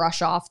could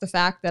brush off the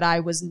fact that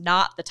I was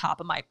not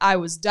I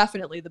was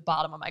definitely the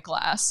bottom of my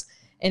class.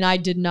 And I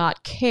did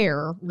not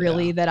care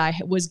really that I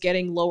was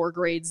getting lower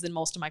grades than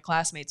most of my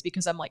classmates,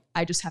 because I'm like,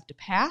 I just have to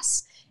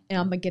pass and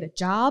I'm going to get a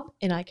job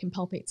and I can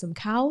palpate some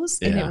cows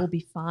and it will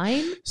be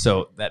fine.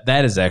 So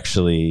that is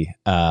actually,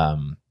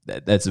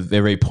 that's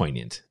very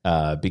poignant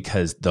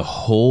because the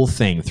whole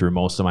thing through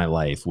most of my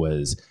life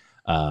was,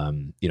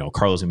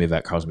 Carlos gonna be a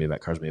vet, Carlos gonna be a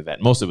vet, Carlos gonna be a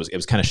vet. Most of it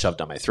was kind of shoved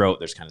down my throat.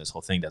 There's kind of this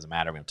whole thing, doesn't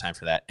matter. We don't have time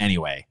for that.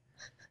 Anyway,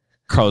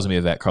 Carlos gonna be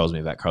a vet, Carlos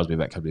gonna be a vet, Carlos gonna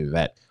be a vet, Carlos gonna be a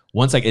vet.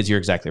 You're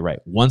exactly right.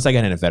 Once I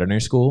got into veterinary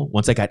school,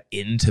 once I got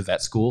into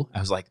vet school, I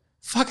was like,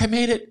 fuck, I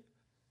made it.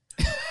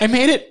 I'm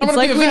gonna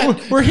be a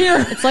vet. We're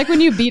here. It's like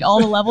when you beat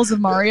all the levels of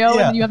Mario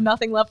and you have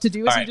nothing left to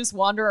do, so you just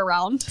wander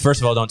around.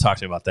 First of all, don't talk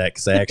to me about that,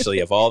 because I actually,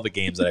 of all the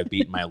games that I've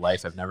beat in my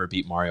life, I've never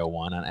beat Mario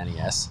 1 on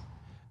NES.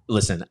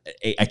 Listen,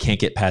 I can't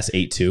get past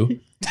 8-2.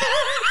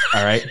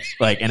 All right?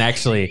 And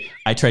actually,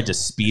 I tried to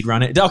speed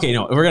run it. Okay,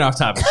 no, we're getting off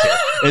topic here.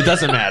 It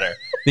doesn't matter.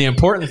 The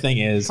important thing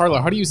is...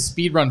 Carlo, how do you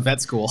speed run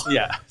vet school?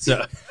 Yeah,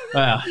 so,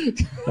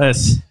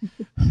 that's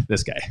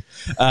this guy.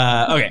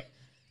 Okay,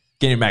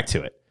 getting back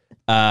to it.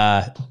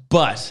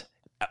 But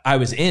I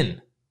was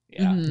in.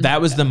 Yeah.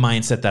 That was the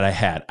mindset that I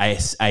had.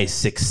 I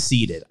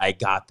succeeded. I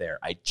got there.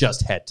 I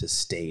just had to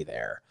stay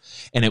there.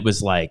 And it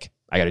was like,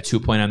 I got a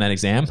 2 on that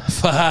exam.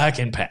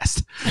 Fucking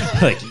passed.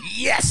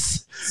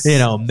 Yes. Made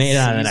it on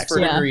the next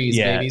one. Degrees,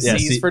 baby.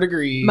 C's for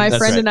degrees. My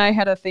friend and I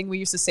had a thing we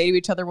used to say to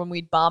each other when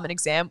we'd bomb an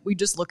exam. We'd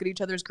just look at each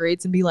other's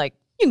grades and be like,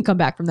 you can come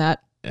back from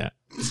that.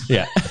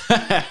 Yeah.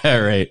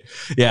 Right.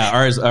 Yeah.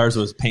 Ours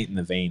was paint in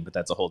the vein, but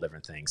that's a whole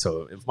different thing.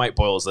 So if Mike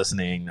Boyle is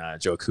listening,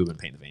 Joe Kubin,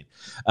 paint in the vein.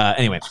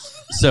 Anyway,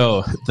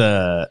 so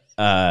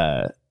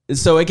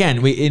so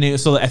again,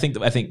 so I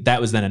think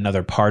that was then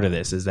another part of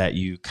this, is that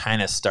you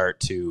kind of start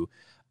to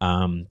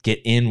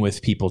get in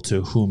with people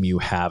to whom you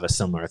have a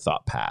similar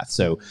thought path.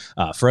 So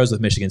for us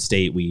with Michigan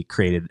State, we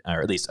created,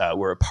 or at least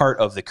we're a part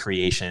of the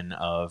creation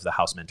of the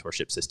house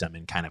mentorship system,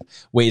 and kind of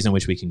ways in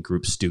which we can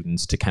group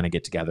students to kind of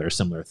get together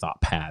similar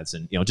thought paths,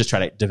 and just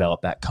try to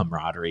develop that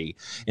camaraderie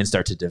and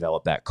start to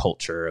develop that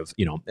culture of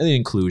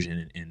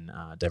inclusion and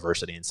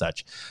diversity and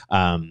such.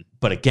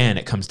 But again,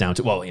 it comes down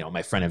to,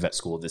 my friend in vet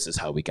school, this is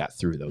how we got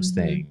through those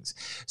things.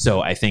 So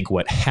I think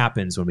what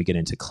happens when we get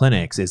into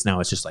clinics is now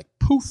it's just like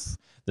poof.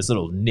 This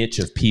little niche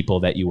of people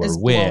that you were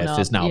with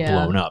is now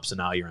blown up. So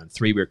now you're on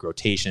 3-week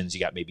rotations. You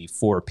got maybe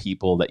 4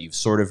 people that you've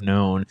sort of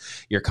known.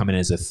 You're coming in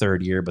as a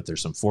third year, but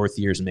there's some fourth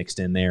years mixed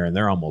in there, and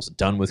they're almost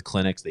done with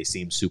clinics. They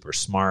seem super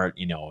smart,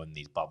 and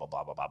these blah, blah,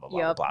 blah, blah, blah, blah,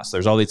 blah, blah. So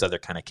there's all these other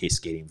kind of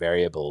cascading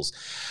variables.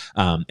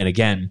 And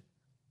again,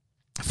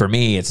 for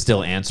me, it's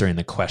still answering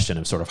the question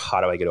of sort of how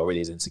do I get over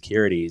these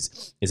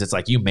insecurities, is it's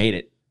like, you made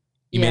it.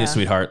 You made it,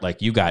 sweetheart.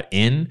 You got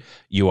in.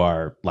 You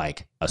are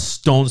like a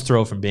stone's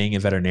throw from being a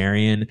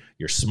veterinarian.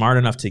 You're smart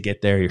enough to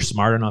get there. You're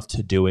smart enough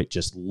to do it.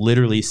 Just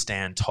literally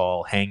stand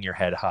tall, hang your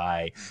head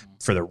high.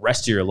 For the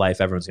rest of your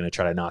life, everyone's going to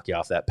try to knock you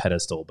off that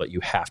pedestal, but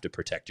you have to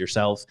protect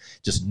yourself,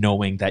 just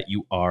knowing that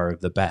you are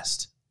the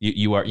best.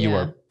 You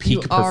are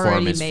peak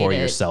performance for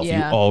yourself. You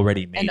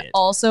already made it. And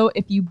also,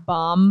 if you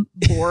bomb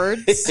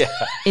boards,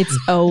 it's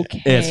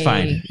okay. It's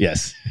fine.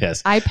 Yes.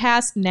 I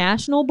passed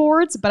national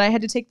boards, but I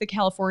had to take the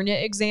California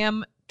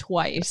exam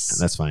twice.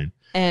 That's fine.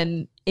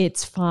 And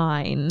it's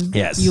fine.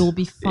 Yes. You'll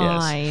be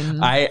fine.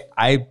 Yes.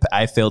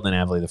 I failed in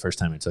AVLE the first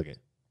time I took it.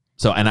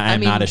 So, and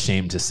I'm not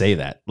ashamed to say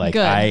that. Good.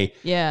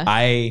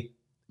 I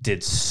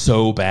did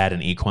so bad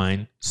in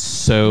equine,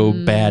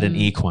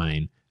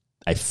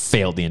 I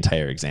failed the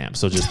entire exam.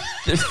 So just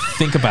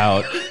think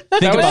about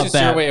that.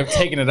 Your way of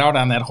taking it out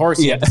on that horse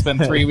you had to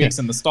spend 3 weeks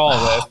in the stall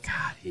with.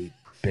 God, he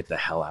bit the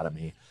hell out of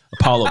me.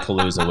 Apollo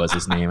Palooza was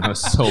his name. I was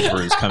so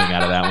bruised coming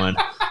out of that one.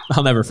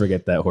 I'll never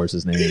forget that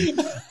horse's name.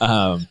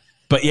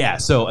 But yeah,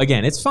 so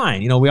again, it's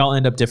fine. We all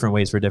end up different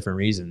ways for different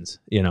reasons,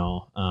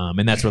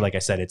 and that's where, like I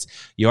said, it's,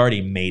 you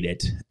already made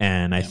it.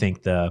 And I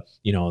think the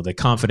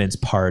confidence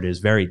part is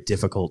very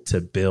difficult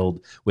to build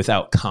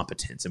without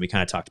competence. And we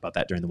kind of talked about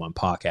that during the one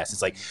podcast.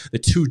 It's like the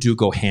two do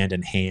go hand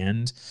in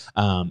hand.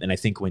 And I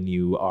think when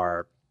you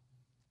are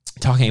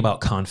talking about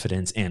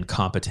confidence and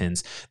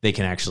competence, they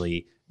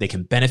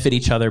can benefit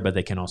each other, but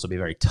they can also be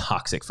very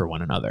toxic for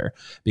one another.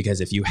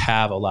 Because if you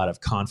have a lot of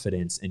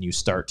confidence and you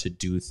start to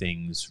do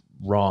things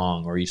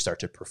wrong, or you start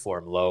to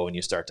perform low and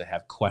you start to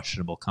have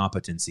questionable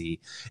competency,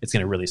 it's going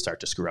to really start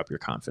to screw up your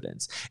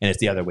confidence. And it's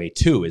the other way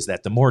too, is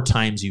that the more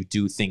times you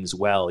do things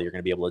well, you're going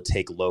to be able to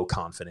take low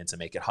confidence and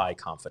make it high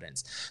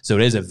confidence. So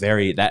it is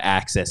that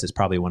access is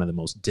probably one of the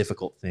most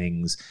difficult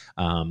things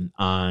on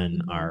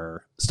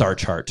our star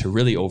chart to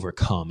really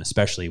overcome,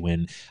 especially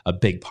when a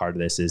big part of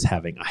this is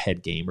having a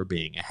head game or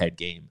being a head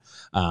game.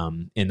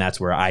 And that's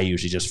where I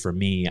usually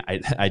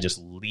I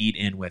just lead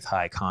in with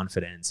high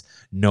confidence,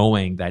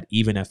 knowing that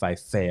even if I I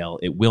fail,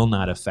 it will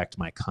not affect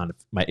my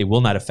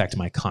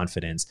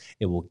confidence.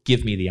 It will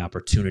give me the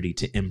opportunity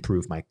to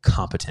improve my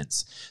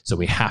competence. So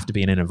we have to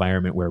be in an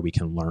environment where we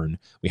can learn.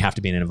 We have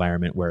to be in an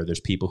environment where there's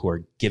people who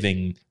are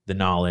giving the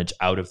knowledge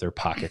out of their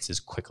pockets as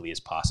quickly as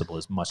possible,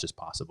 as much as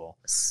possible.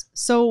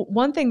 So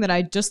one thing that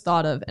I just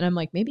thought of, and I'm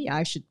like, maybe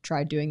I should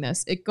try doing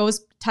this. It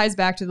ties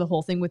back to the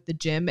whole thing with the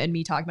gym and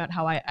me talking about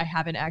how I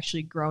haven't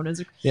actually grown as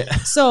a. Yeah.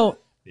 So.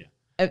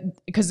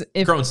 Because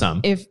grown some.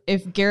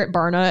 If Garrett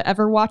Barna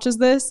ever watches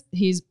this,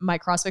 he's my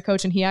CrossFit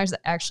coach, and he has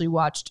actually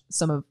watched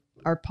some of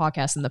our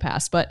podcasts in the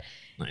past. But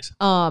nice.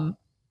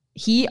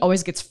 He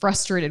always gets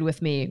frustrated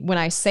with me when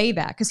I say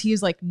that, because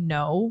he's like,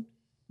 "No,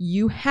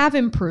 you have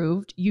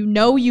improved. You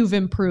know you've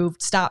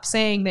improved. Stop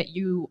saying that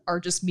you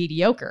are just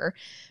mediocre."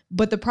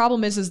 But the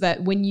problem is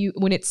that when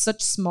it's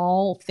such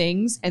small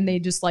things and they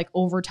just like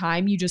over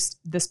time,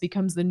 this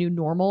becomes the new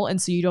normal,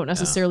 and so you don't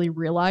necessarily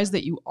realize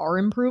that you are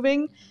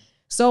improving.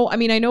 So, I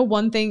mean, I know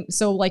one thing.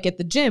 So like at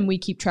the gym, we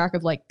keep track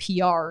of like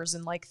PRs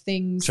and like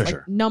things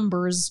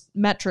numbers,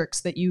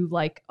 metrics that you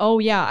like, oh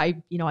yeah,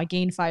 I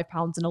gained 5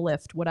 pounds in a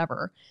lift,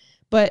 whatever.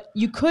 But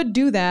you could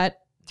do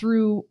that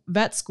through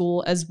vet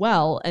school as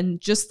well.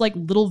 And just like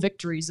little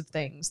victories of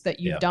things that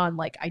you've done.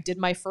 Like I did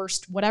my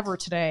first whatever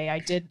today. I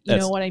did, you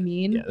know what I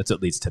mean? Yeah, that's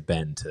what leads to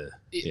Ben to.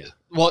 Yeah.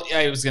 Well,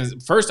 I was going to,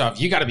 first off,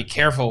 you got to be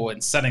careful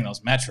when setting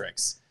those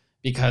metrics.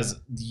 Because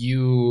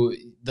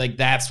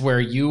that's where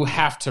you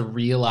have to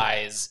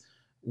realize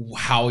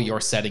how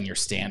you're setting your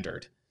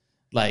standard.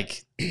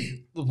 Like,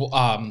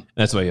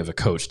 that's why you have a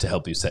coach to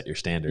help you set your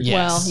standard.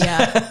 Yes. Well,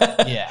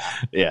 yeah. Yeah.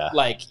 Yeah.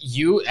 Like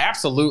you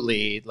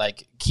absolutely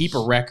like keep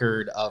a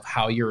record of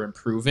how you're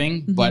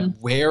improving, but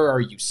where are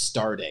you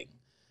starting?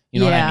 You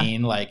know what I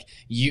mean? Like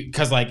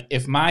because like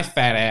if my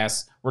fat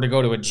ass were to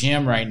go to a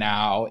gym right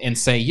now and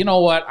say, you know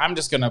what, I'm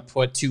just going to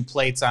put 2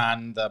 plates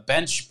on the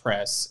bench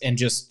press and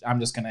I'm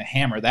just going to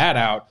hammer that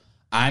out,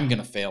 I'm going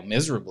to fail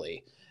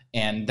miserably.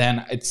 And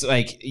then it's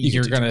like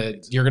you're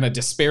going to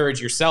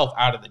disparage yourself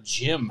out of the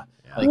gym.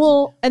 Like,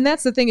 well, and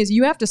that's the thing is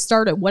you have to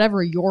start at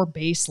whatever your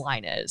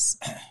baseline is.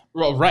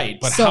 Well, right.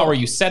 But how are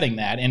you setting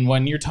that? And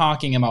when you're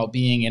talking about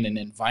being in an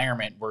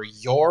environment where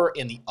you're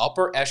in the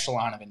upper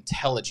echelon of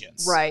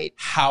intelligence, right?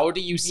 How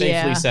do you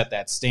safely set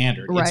that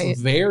standard? Right.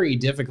 It's very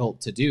difficult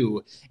to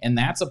do. And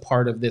that's a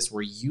part of this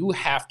where you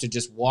have to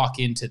just walk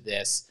into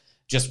this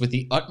just with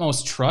the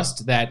utmost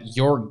trust that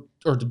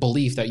or the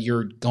belief that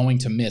you're going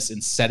to miss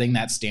in setting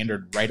that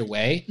standard right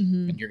away,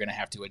 and you're going to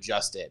have to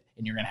adjust it,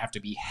 and you're going to have to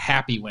be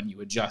happy when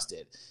you adjust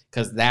it,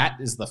 because that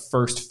is the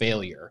first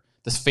failure.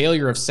 This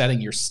failure of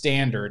setting your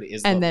standard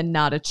is then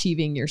not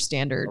achieving your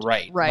standard.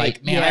 Right.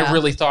 Like, man, I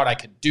really thought I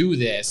could do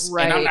this,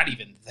 and I'm not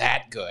even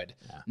that good.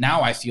 Yeah.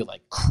 Now I feel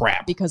like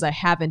crap because I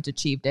haven't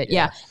achieved it.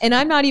 Yeah. And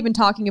I'm not even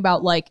talking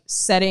about like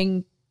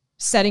setting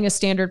a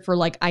standard for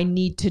like, I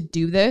need to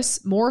do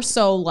this, more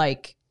so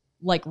like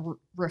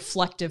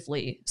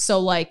reflectively. So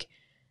like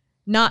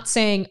not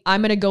saying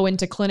I'm going to go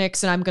into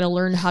clinics and I'm going to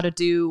learn how to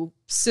do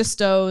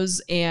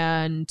cystos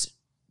and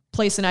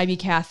place an IV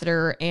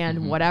catheter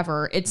and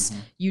whatever. It's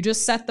you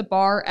just set the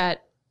bar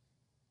at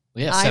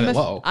set it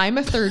low. I'm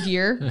a third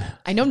year.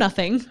 I know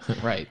nothing.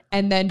 Right.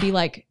 And then be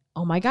like,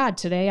 oh my God,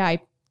 today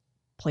I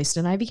placed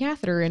an IV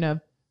catheter in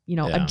a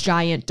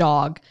giant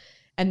dog.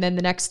 And then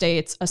the next day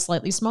it's a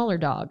slightly smaller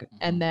dog.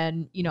 And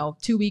then,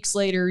 2 weeks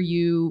later,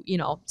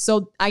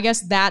 so I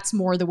guess that's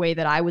more the way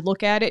that I would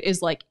look at it,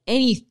 is like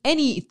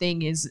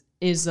anything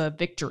is a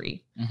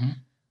victory.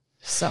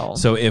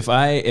 So if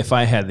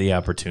I had the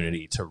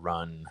opportunity to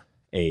run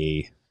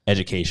a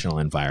educational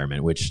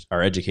environment, which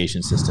our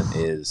education system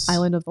is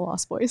Island of the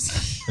Lost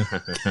Boys.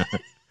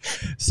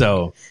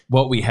 So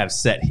what we have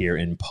set here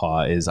in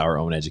PAW is our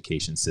own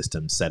education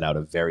system set out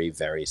a very,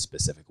 very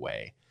specific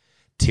way.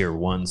 Tier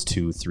 1s,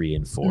 2, 3,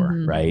 and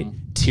 4, right?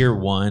 Tier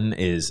 1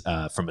 is,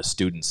 from a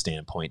student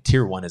standpoint,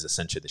 Tier 1 is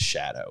essentially the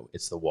shadow.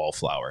 It's the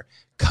wallflower.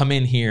 Come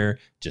in here,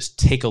 just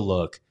take a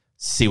look,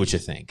 see what you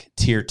think.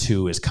 Tier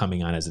 2 is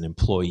coming on as an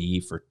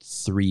employee for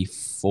 3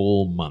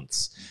 full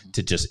months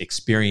to just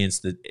experience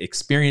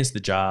the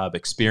job,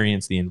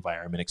 experience the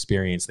environment,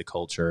 experience the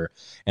culture,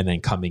 and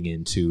then coming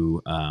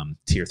into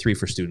Tier 3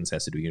 for students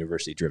has to do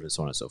university-driven,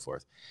 so on and so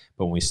forth.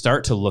 But when we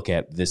start to look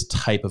at this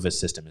type of a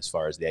system as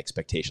far as the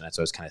expectation, that's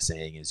what I was kind of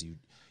saying, is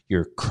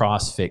your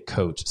CrossFit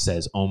coach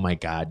says, oh my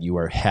God, you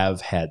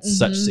have had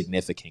such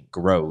significant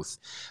growth.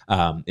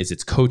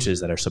 It's coaches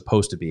that are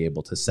supposed to be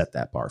able to set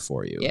that bar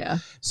for you. Yeah.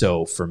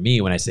 So for me,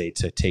 when I say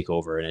to take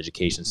over an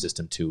education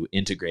system, to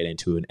integrate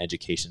into an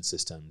education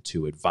system,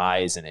 to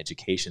advise an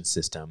education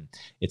system,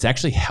 it's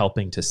actually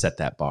helping to set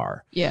that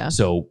bar. Yeah.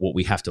 So what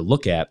we have to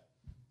look at,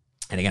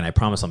 and again, I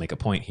promise I'll make a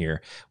point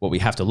here. What we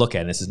have to look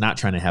at, and this is not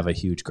trying to have a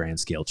huge grand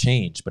scale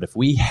change, but if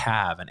we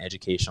have an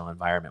educational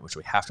environment, which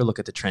we have to look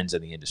at the trends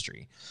in the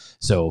industry.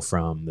 So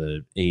from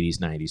the 80s,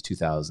 90s,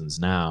 2000s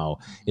now,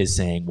 is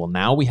saying, well,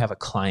 now we have a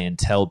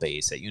clientele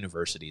base at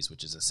universities,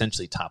 which is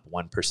essentially top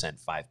 1%,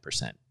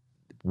 5%.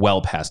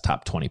 well past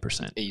top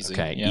 20%. Easy.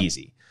 Okay, Yep.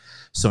 easy.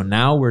 So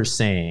now we're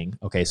saying,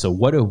 okay, so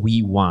what do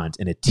we want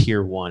in a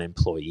tier 1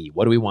 employee?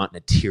 What do we want in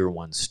a tier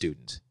 1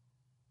 student?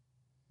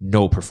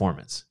 No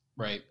performance.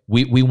 Right.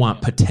 We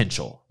want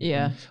potential.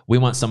 Yeah. We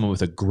want someone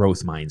with a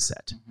growth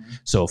mindset. Mm-hmm.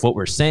 So if what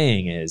we're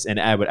saying is, and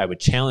I would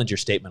challenge your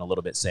statement a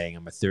little bit, saying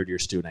I'm a third year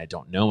student, I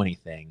don't know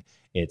anything.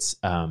 It's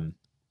no,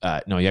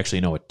 you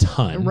actually know a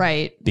ton,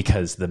 Right.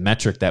 because the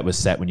metric that was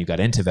set when you got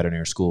into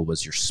veterinary school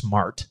was you're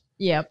smart.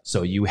 Yep.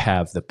 So you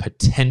have the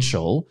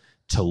potential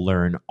to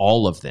learn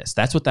all of this.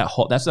 That's what that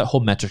whole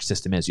metric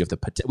system is. You have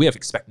we have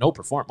expect no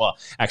perform. Well,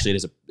 actually, it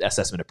is an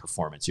assessment of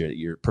performance.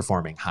 You're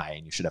performing high,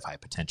 and you should have high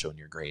potential in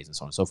your grades and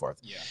so on and so forth.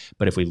 Yeah.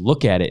 But if we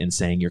look at it and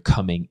saying you're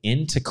coming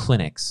into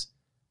clinics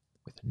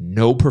with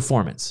no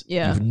performance,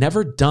 Yeah. you've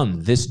never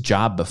done this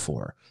job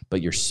before,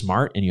 but you're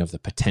smart and you have the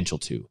potential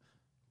to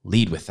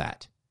lead with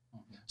that.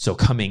 So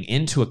coming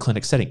into a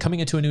clinic setting, coming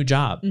into a new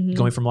job, Mhm.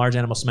 going from large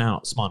animal,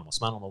 small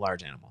animal to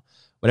large animal,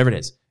 whatever it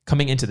is,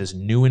 coming into this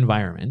new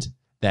environment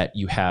that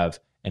you have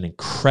an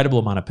incredible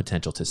amount of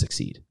potential to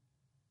succeed.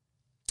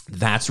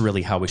 That's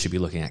really how we should be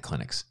looking at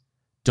clinics.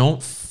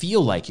 Don't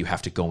feel like you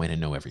have to go in and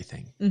know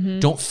everything. Mhm.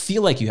 Don't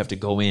feel like you have to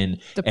go in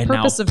The and now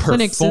purpose of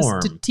clinics is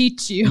perform. to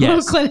teach you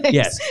Yes, clinics.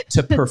 yes,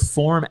 to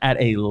perform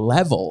at a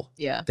level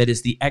Yeah. that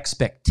is the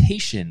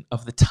expectation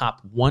of the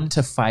top 1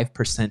 to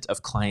 5%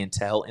 of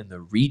clientele in the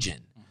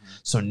region.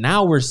 So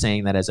now we're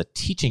saying that as a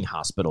teaching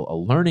hospital, a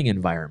learning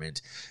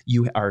environment,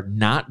 you are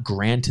not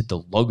granted the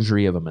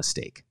luxury of a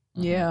mistake.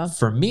 Yeah.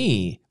 For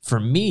me,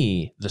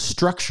 the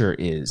structure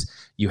is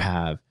you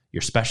have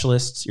your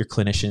specialists, your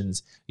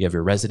clinicians, you have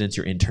your residents,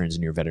 your interns,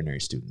 and your veterinary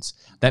students.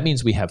 That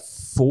means we have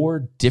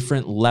 4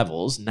 different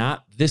levels,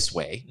 not this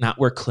way, not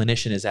where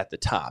clinician is at the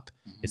top.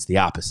 It's the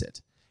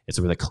opposite. It's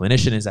where the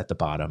clinician is at the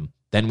bottom.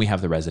 Then we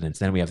have the residents,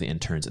 then we have the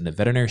interns, and the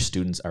veterinary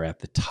students are at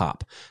the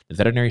top. The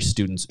veterinary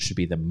students should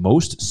be the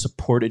most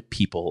supported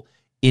people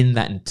in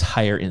that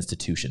entire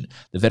institution.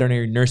 The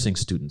veterinary nursing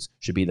students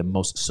should be the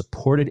most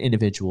supported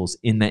individuals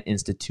in that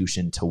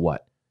institution to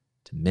what?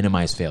 To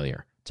minimize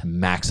failure, to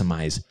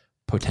maximize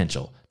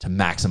potential, to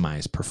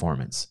maximize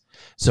performance.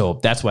 So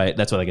that's why,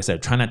 like I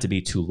said, try not to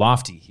be too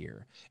lofty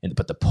here.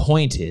 But the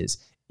point is,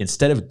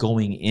 instead of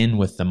going in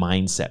with the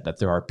mindset that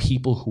there are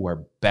people who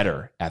are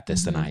better at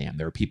this than I am,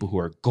 there are people who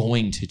are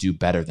going to do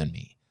better than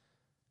me.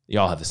 You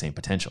all have the same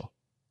potential.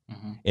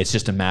 It's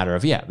just a matter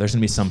of, there's going to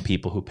be some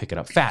people who pick it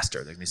up faster.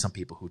 There's going to be some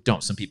people who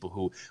don't. Some people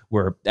who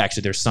were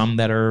actually, there's some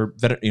that are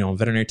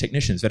veterinary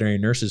technicians, veterinary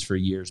nurses for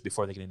years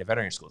before they get into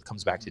veterinary school. It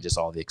comes back to just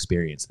all the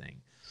experience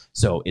thing.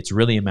 So it's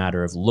really a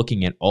matter of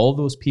looking at all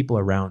those people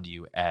around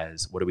you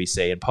as, what do we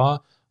say in PAW?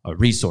 A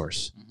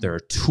resource. They're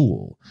a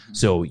tool.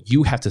 So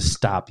you have to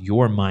stop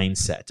your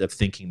mindset of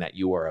thinking that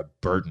you are a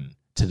burden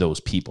to those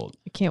people.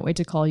 I can't wait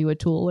to call you a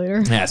tool later.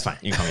 Yeah, that's fine.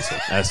 You can call me Sue.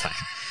 That's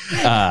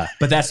fine.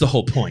 But that's the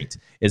whole point,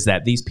 is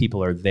that these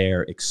people are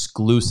there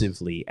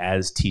exclusively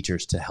as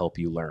teachers to help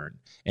you learn.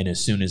 And as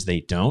soon as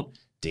they don't,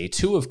 day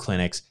 2 of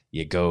clinics,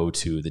 you go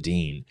to the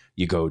dean,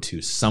 you go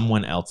to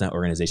someone else in that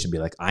organization, be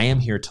like, I am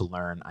here to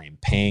learn. I am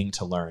paying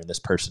to learn. This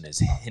person is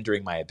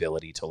hindering my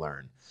ability to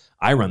learn.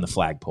 I run the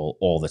flagpole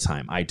all the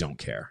time. I don't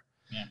care.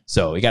 Yeah.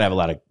 So you got to have a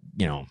lot of,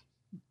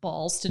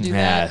 Balls to do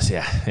that.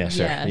 yeah,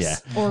 sure.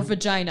 Yes. Or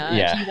vagina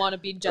Yeah. if you want to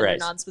be gender Right.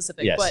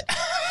 non-specific. Yes. But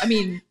I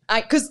mean,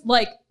 because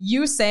like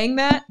you saying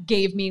that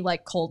gave me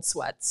like cold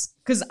sweats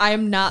because I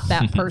am not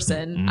that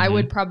person. I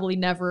would probably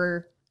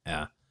never.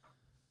 Yeah.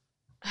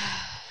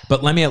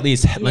 But let me at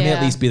least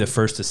be the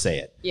first to say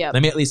it. Yeah.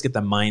 Let me at least get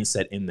the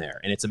mindset in there.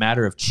 And it's a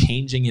matter of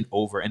changing it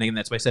over. And again,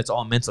 that's why I said it's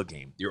all a mental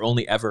game. You're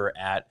only ever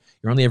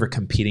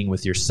competing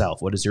with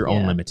yourself. What is your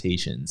own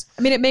limitations?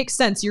 I mean, it makes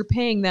sense. You're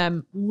paying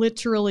them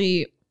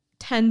literally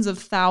tens of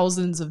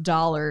thousands of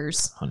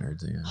dollars,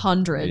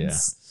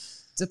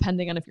 hundreds,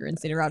 depending on if you're in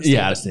state or out of state.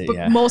 Yeah, out of state, but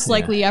yeah. most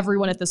likely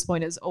everyone at this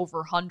point is over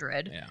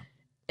 100.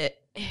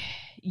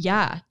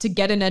 Yeah. To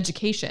get an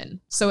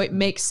education. So it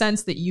makes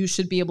sense that you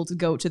should be able to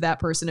go to that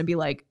person and be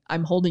like,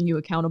 I'm holding you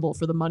accountable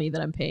for the money that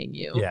I'm paying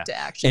you to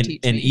actually teach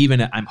and me.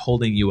 even I'm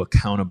holding you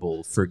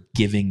accountable for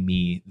giving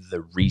me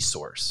the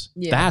resource.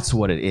 Yeah. That's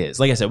what it is.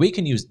 Like I said, we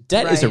can use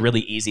debt is a Right.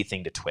 really easy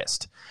thing to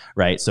twist,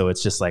 right? So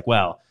it's just like,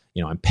 well,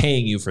 I'm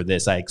paying you for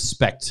this. I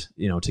expect,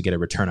 to get a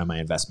return on my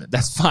investment.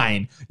 That's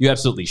fine. You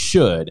absolutely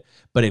should.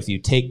 But if you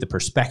take the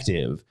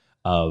perspective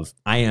of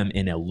I am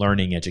in a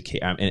learning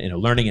in a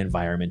learning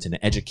environment, in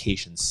an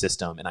education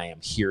system, and I am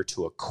here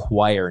to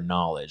acquire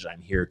knowledge.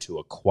 I'm here to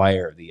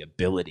acquire the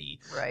ability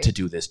Right. to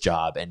do this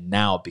job. And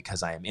now,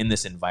 because I am in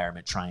this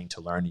environment trying to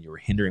learn, and you're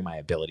hindering my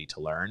ability to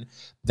learn,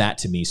 that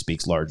to me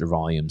speaks larger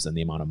volumes than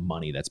the amount of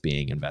money that's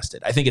being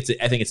invested. I think it's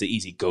an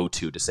easy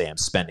go-to to say I'm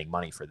spending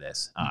money for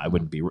this.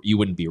 You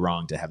wouldn't be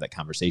wrong to have that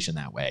conversation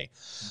that way.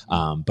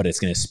 But it's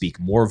going to speak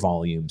more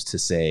volumes to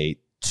say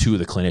to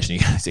the clinician, you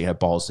got to have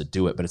balls to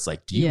do it. But it's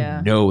like, do you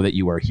know that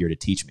you are here to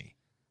teach me?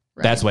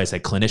 That's why I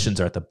said clinicians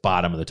are at the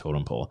bottom of the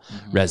totem pole.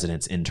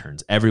 Residents,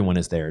 interns, everyone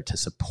is there to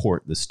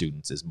support the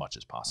students as much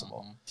as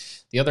possible.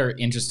 The other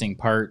interesting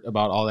part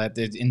about all that,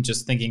 in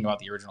just thinking about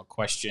the original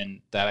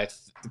question,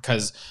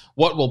 because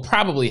what will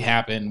probably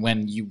happen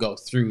when you go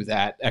through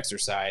that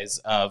exercise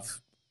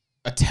of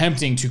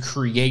attempting to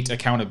create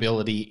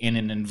accountability in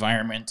an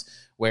environment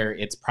where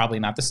it's probably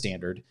not the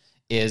standard,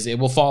 is it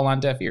will fall on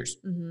deaf ears.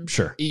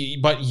 Sure.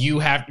 But you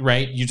have,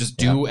 you just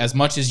do as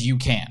much as you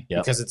can,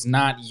 because it's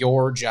not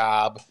your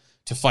job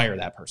to fire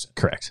that person.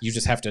 Correct. You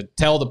just have to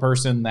tell the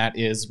person that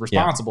is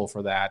responsible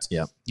for that.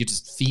 You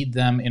just feed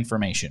them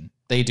information.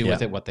 They do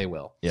with it what they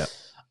will.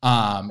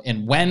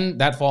 And when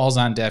that falls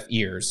on deaf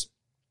ears,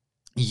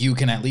 you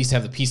can at least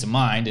have the peace of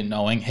mind in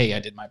knowing, hey, I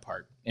did my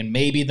part. And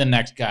maybe the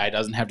next guy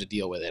doesn't have to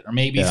deal with it. Or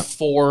maybe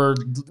 4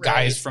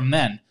 guys from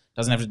then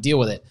doesn't have to deal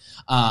with it.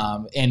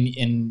 And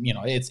you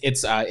know,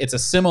 it's a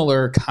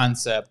similar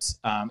concept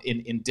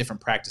in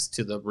different practice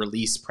to the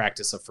release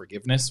practice of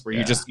forgiveness, where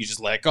you just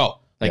let it go.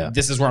 Like,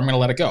 this is where I'm going to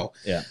let it go.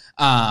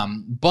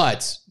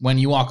 But when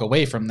you walk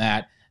away from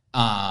that,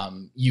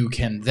 you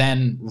can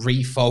then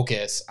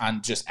refocus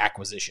on just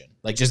acquisition.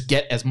 Like, just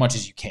get as much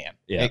as you can,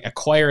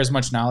 acquire as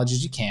much knowledge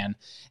as you can.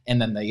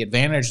 And then the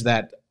advantage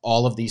that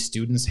all of these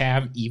students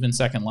have, even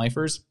second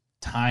lifers,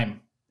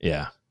 time.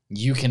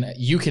 You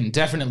can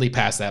definitely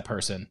pass that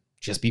person.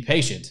 Just be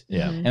patient.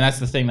 And that's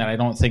the thing that I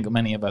don't think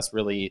many of us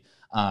really,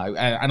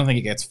 I don't think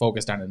it gets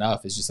focused on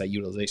enough, is just that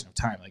utilization of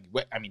time.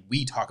 Like, I mean,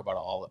 we talk about it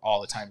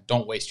all the time.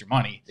 Don't waste your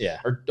money.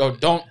 Or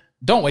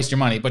don't waste your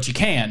money, but you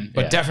can,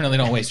 but definitely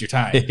don't waste your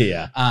time.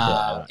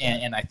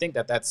 And I think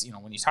that's, you know,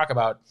 when you talk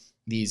about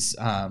these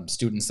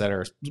students that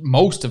are,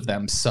 most of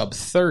them sub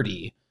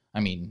 30, I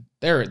mean,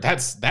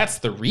 that's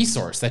the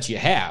resource that you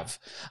have.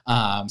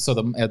 So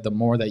the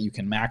more that you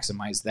can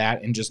maximize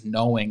that, and just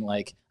knowing,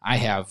 like, I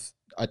have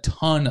a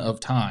ton of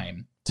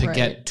time to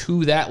get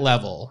to that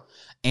level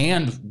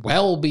and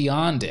well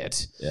beyond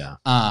it.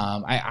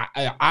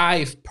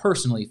 I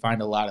personally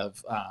find a lot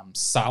of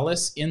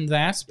solace in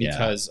that,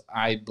 because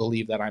I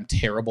believe that I'm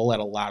terrible at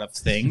a lot of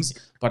things,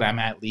 but I'm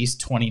at least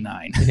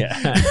 29.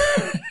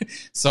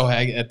 So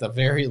at the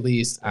very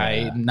least,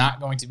 I'm not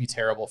going to be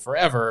terrible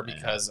forever,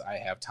 because I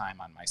have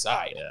time on my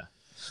side.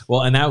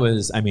 Well, and that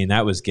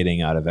was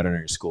getting out of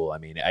veterinary school. I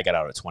mean, I got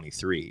out at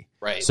 23.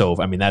 So,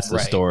 I mean, that's the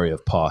story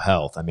of Paw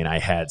Health. I mean, I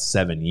had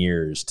 7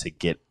 years to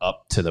get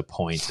up to the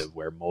point of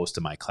where most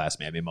of my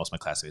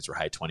classmates were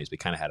high 20s. We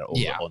kind of had an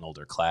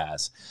older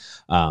class.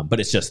 But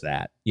it's just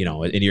that, you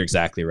know, and you're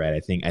exactly right. I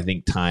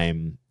think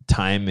time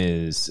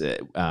is,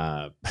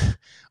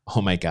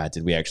 oh my God,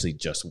 did we actually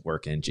just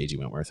work in J.G.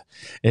 Wentworth?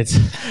 It's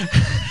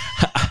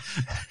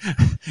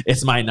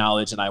my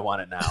knowledge and I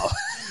want it now.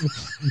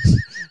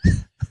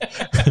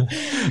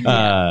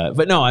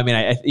 But no, I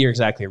mean, you're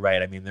exactly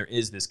right. I mean, there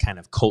is this kind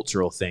of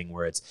cultural thing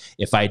where it's,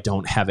 if I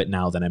don't have it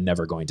now, then I'm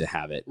never going to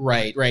have it.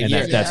 Right.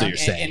 And that's what you're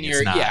saying.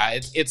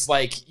 And it's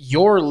like,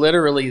 you're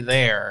literally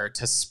there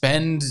to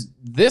spend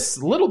this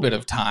little bit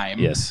of time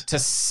to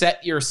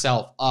set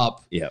yourself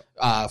up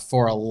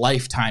for a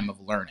lifetime of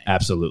learning.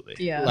 Absolutely.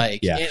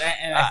 Like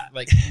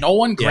no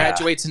one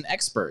graduates an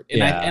expert.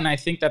 And I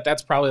think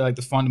that's probably like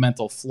the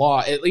fundamental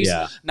flaw, at least.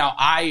 Now,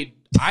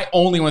 I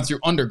only went through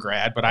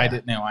undergrad, but I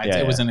didn't know.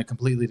 It was in a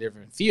completely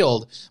different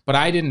field, but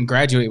I didn't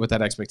graduate with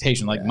that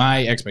expectation. Like,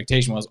 my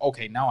expectation was,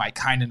 okay, now I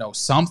kind of know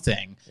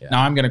something.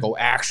 Now I'm going to go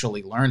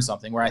actually learn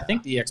something, where I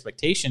think the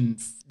expectation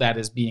that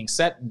is being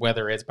set,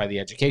 whether it's by the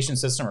education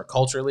system or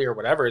culturally or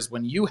whatever, is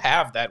when you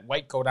have that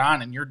white coat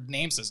on and your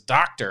name says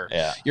doctor,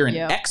 you're an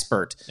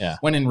expert.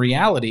 When in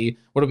reality,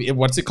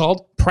 what's it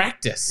called?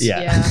 Practice.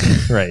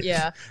 Right.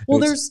 Well,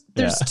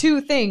 there's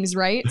 2 things,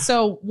 right?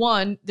 So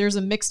one, there's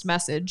a mixed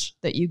message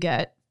that you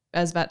get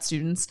as vet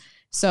students.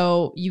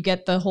 So you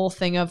get the whole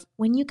thing of,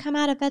 when you come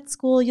out of vet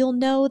school, you'll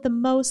know the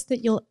most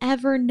that you'll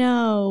ever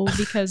know,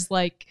 because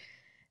like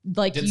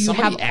did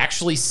somebody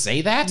actually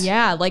say that?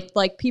 Yeah,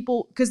 like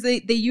people, because they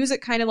use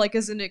it kind of like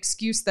as an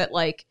excuse that,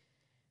 like,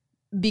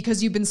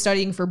 because you've been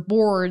studying for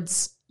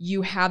boards,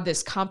 you have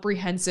this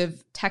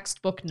comprehensive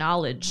textbook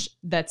knowledge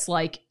that's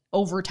like,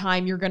 over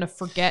time you're going to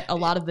forget a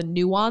lot of the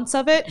nuance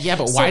of it.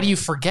 But why do you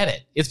forget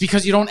it? It's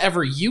because you don't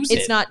ever use it.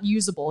 It's not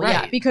usable.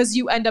 Because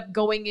you end up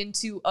going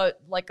into a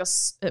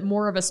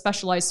more of a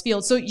specialized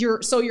field. So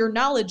your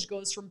knowledge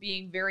goes from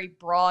being very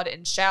broad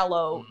and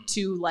shallow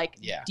to like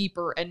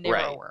deeper and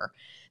narrower.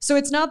 So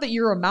it's not that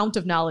your amount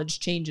of knowledge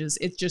changes,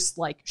 it's just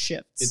like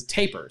shifts. It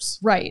tapers.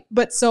 Right.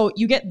 But so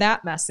you get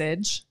that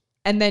message.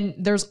 And then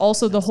there's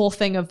also the whole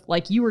thing of,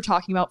 like you were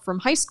talking about from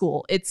high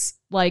school. It's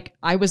like,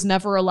 I was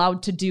never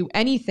allowed to do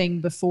anything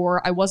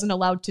before. I wasn't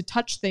allowed to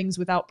touch things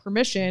without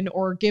permission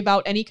or give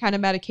out any kind of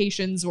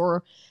medications,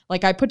 or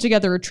like, I put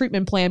together a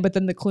treatment plan, but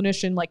then the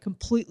clinician like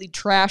completely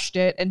trashed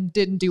it and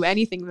didn't do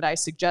anything that I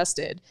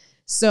suggested.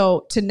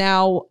 So to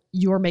now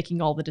you're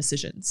making all the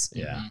decisions.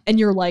 And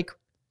you're like,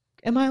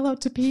 am I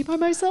allowed to pee by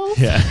myself?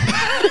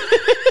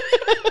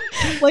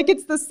 Like,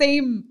 it's the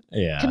same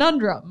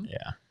conundrum.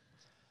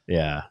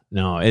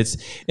 No, it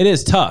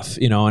is tough,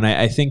 you know, and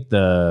I think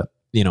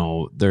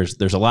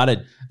there's a lot of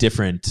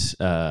different.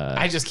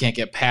 I just can't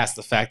get past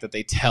the fact that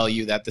they tell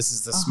you that this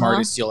is the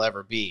smartest you'll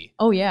ever be.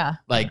 Oh yeah.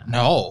 Like,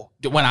 no.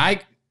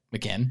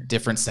 Again,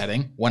 different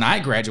setting. When I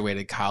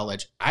graduated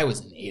college, I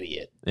was an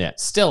idiot. Yeah.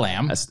 Still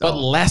am, but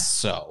less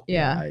so.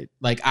 Yeah.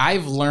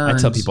 I've learned.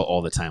 I tell people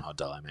all the time how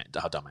dumb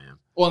I am.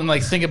 Well, and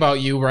like, think about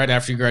you right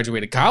after you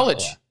graduated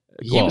college.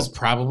 Yeah. He was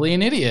probably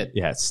an idiot.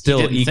 Yeah,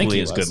 still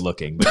equally as good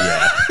looking, but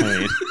yeah. I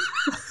mean,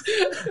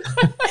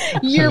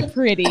 you're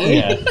pretty.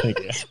 yeah, thank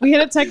you. We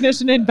had a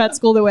technician in vet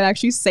school that would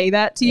actually say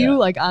that to you,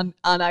 like on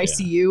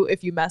ICU,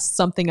 if you messed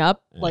something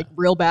up like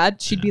real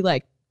bad, she'd be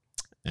like,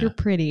 "You're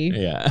pretty."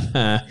 Yeah,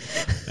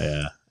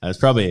 yeah. I was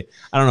probably,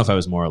 I don't know if I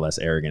was more or less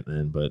arrogant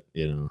then, but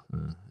either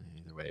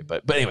way.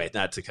 But anyway,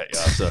 not to cut you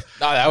off. So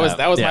no,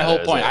 that was my whole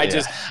point.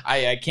 It,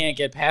 I can't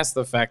get past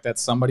the fact that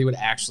somebody would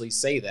actually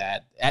say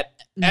that at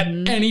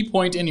any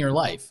point in your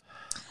life.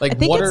 Like, I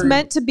think it's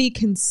meant to be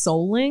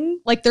consoling.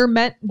 Like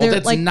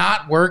that's like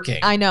not working.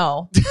 I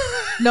know.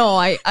 No,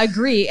 I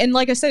agree. And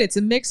like I said, it's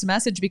a mixed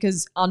message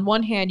because on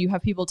one hand you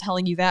have people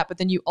telling you that, but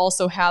then you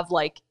also have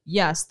like,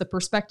 yes, the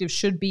perspective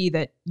should be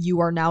that you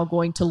are now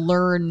going to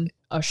learn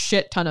a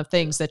shit ton of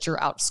things that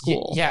you're out of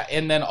school. Yeah.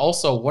 And then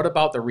also, what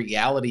about the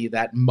reality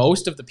that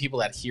most of the people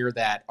that hear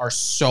that are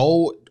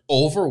so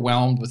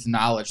overwhelmed with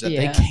knowledge that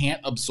they can't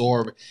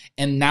absorb,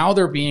 and now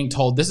they're being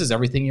told this is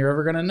everything you're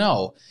ever going to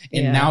know,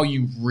 and now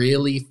you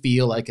really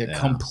feel like a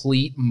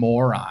complete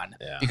moron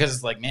because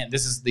it's like, man,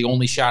 this is the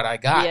only shot I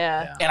got,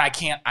 and I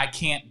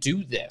can't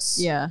do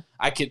this.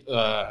 I could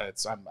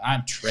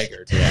I'm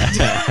triggered.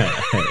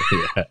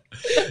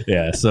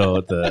 Yeah.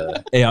 So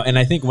and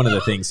I think one of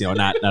the things,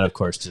 not of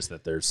course just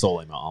that they're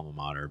solely my alma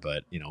mater,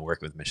 but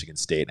working with Michigan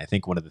State, and I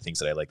think one of the things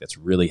that I like that's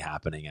really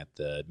happening at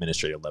the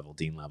administrative level,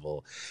 dean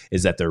level,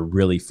 is that they're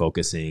really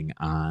focusing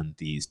on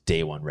these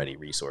day one ready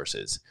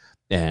resources.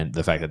 And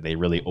the fact that they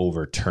really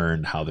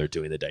overturned how they're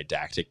doing the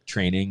didactic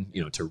training,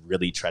 to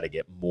really try to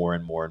get more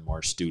and more and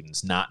more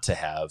students not to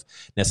have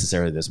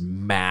necessarily this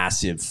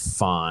massive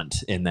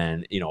font. And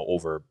then,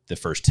 over the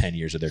first 10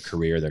 years of their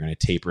career, they're going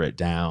to taper it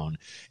down.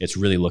 It's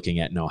really looking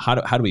at, how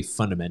do we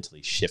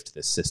fundamentally shift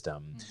this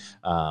system?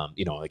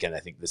 Again, I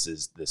think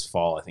this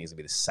fall, I think it's going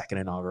to be the second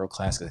inaugural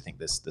class, because I think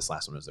this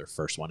last one was their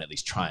first one, at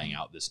least trying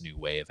out this new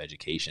way of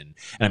education.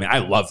 And I mean,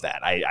 I love that.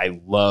 I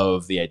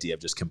love the idea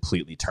of just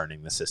completely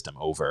turning the system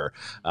over.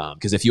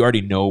 Because if you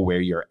already know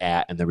where you're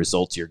at and the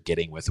results you're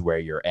getting with where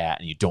you're at,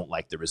 and you don't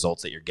like the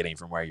results that you're getting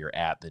from where you're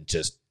at, then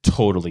just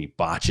totally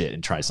botch it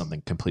and try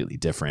something completely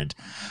different.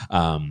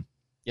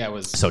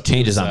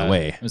 Change is on the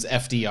way. It was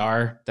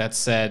FDR that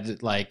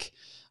said, like,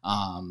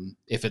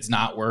 if it's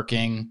not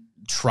working,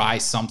 try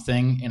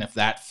something, and if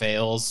that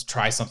fails,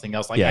 try something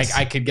else. Like,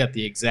 I could get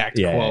the exact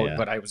quote,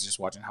 but I was just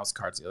watching House of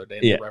Cards the other day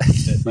and they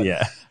referenced it.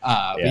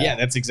 But,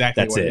 that's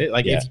exactly what it is.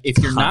 Like, if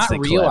you're not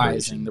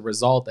realizing the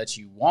result that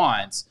you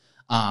want,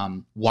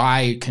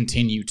 why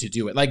continue to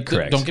do it? Like,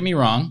 don't get me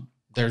wrong,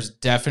 there's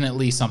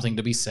definitely something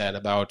to be said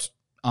about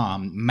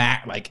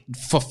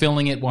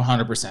fulfilling it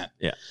 100%.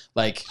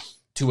 Like,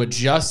 to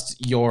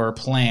adjust your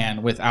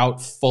plan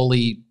without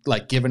fully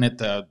like giving it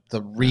the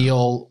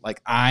real, like,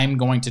 I'm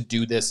going to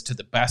do this to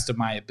the best of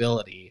my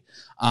ability.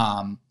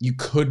 You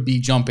could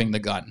be jumping the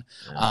gun.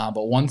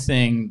 But one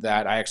thing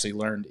that I actually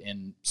learned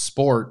in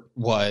sport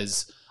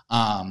was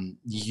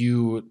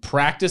you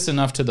practice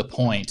enough to the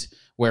point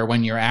where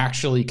when you're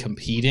actually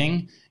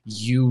competing,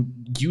 you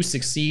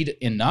succeed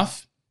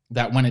enough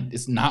that when it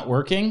is not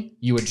working,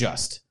 you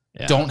adjust.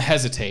 Don't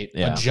hesitate.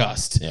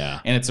 Adjust.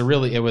 And it's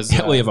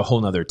we have a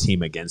whole nother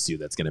team against you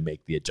that's going to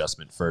make the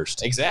adjustment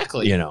first.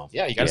 Exactly. You got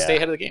to stay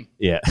ahead of the game.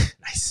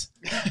 Nice.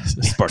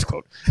 Sports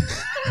quote.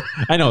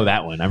 I know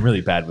that one. I'm really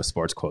bad with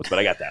sports quotes, but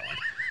I got that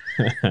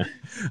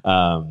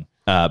one.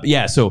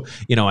 So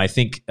I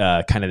think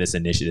kind of this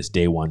initiative, this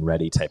day one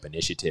ready type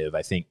initiative.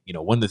 I think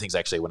one of the things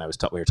actually when I was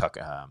we were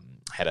talking,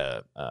 had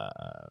a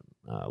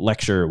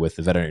lecture with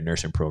the veterinary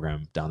nursing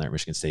program down there at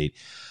Michigan State.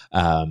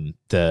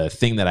 The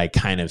thing that I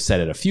kind of said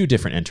at a few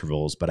different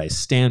intervals, but I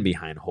stand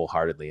behind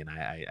wholeheartedly, and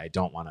I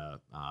don't want to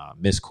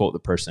misquote the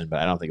person, but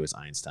I don't think it was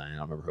Einstein. I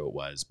don't remember who it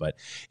was, but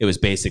it was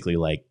basically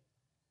like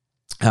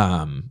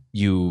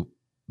the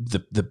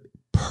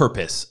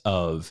purpose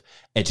of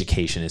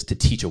education is to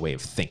teach a way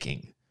of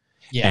thinking.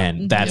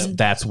 And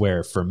that's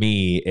where, for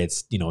me,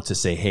 it's, to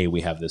say, hey,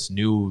 we have this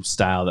new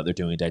style that they're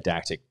doing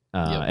didactic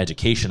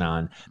education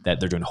on, that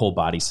they're doing whole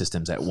body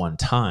systems at one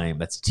time.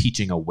 That's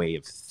teaching a way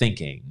of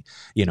thinking,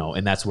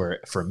 and that's where,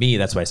 for me,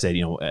 that's why I said,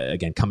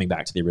 again, coming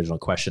back to the original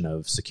question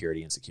of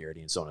security and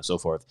so on and so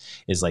forth,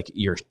 is like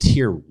your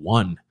tier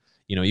one.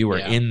 You were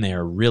in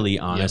there really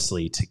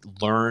honestly to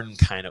learn,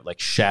 kind of like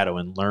shadow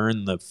and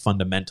learn the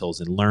fundamentals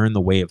and learn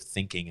the way of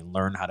thinking and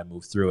learn how to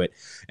move through it.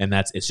 And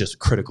it's just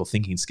critical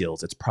thinking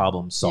skills. It's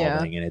problem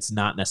solving. And it's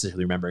not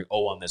necessarily remembering,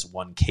 on this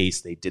one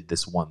case, they did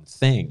this one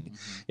thing.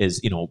 Is,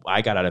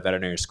 I got out of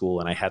veterinary school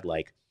and I had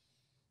like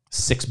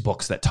 6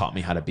 books that taught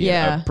me how to be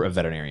a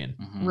veterinarian.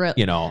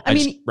 I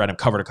just read them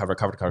cover to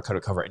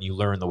cover, and you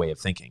learn the way of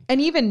thinking. And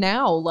even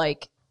now,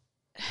 like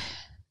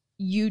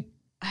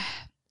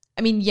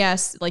I mean,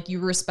 yes, like you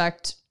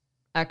respect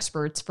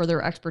experts for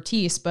their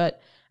expertise,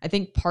 but I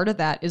think part of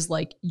that is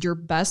like your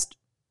best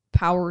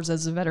powers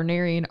as a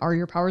veterinarian are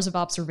your powers of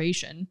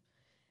observation,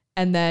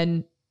 and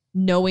then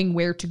knowing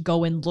where to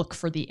go and look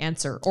for the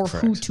answer, or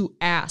Correct. who to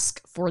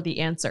ask for the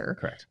answer.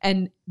 Correct.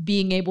 And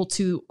being able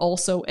to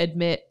also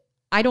admit,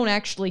 I don't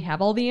actually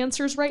have all the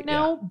answers right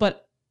now,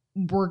 but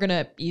we're going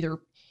to either,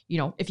 you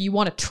know, if you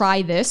want to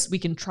try this, we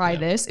can try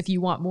this. If you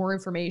want more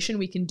information,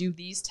 we can do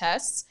these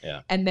tests.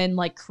 Yeah. And then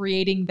like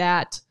creating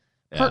that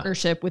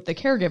partnership with the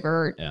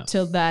caregiver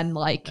to then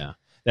like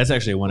that's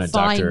actually one of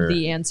find Dr.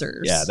 the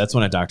answers. Yeah, that's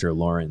one of Dr.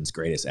 Lauren's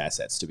greatest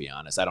assets, to be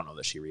honest. I don't know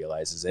that she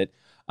realizes it.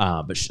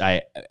 But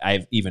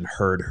I've even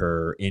heard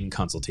her in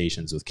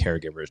consultations with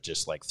caregivers,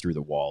 just like through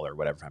the wall or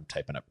whatever. I'm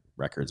typing up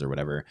records or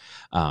whatever.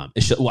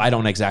 Well, I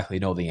don't exactly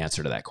know the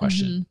answer to that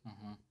question.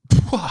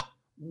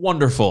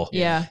 Wonderful.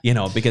 Yeah. You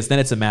know, because then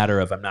it's a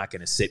matter of, I'm not going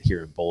to sit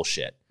here and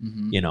bullshit.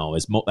 You know,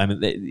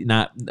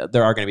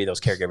 there are going to be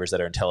those caregivers that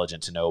are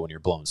intelligent to know when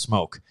you're blowing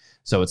smoke.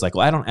 So it's like,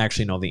 well, I don't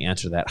actually know the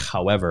answer to that.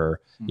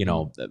 However, you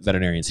know,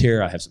 veterinarians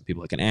here, I have some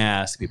people I can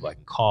ask, people I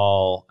can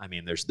call. I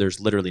mean, there's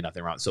literally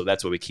nothing wrong. So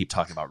that's why we keep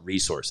talking about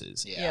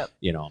resources. Yeah.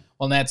 You know,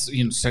 Well, and that's,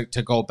 you know,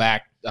 to go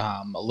back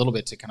a little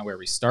bit to kind of where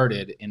we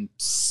started in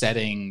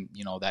setting,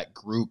 you know, that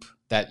group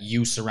that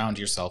you surround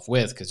yourself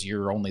with, because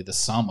you're only the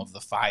sum of the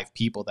 5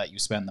 people that you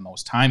spend the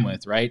most time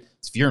with, right?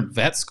 So if you're in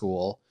vet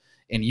school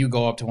and you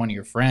go up to one of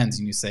your friends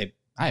and you say,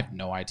 I have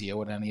no idea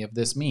what any of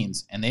this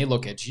means, and they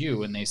look at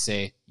you and they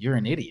say, you're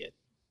an idiot,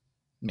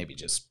 maybe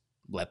just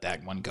let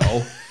that one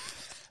go.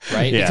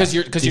 Right? Yeah. Because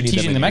you're You need them teaching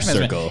in the your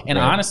mechanism. circle, And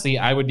right. honestly,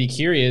 I would be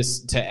curious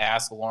to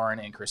ask Lauren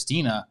and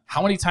Christina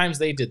how many times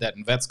they did that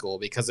in vet school.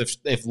 Because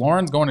if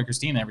Lauren's going to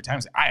Christina every time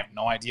and say, I have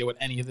no idea what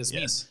any of this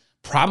means,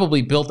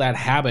 probably built that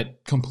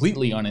habit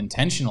completely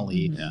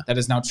unintentionally that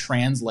is now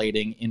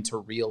translating into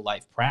real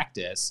life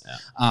practice.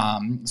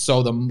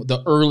 So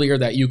the earlier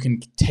that you can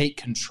take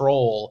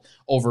control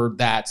over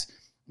that,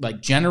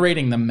 like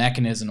generating the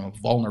mechanism of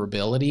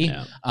vulnerability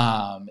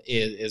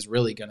is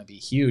really going to be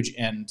huge.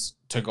 And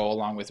to go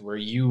along with where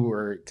you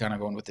were kind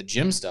of going with the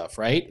gym stuff,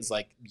 right? It's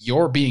like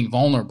you're being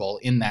vulnerable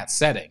in that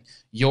setting.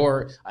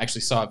 I actually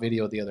saw a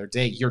video the other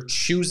day. You're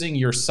choosing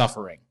your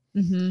suffering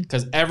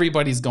because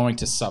everybody's going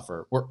to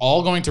suffer. We're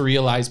all going to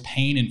realize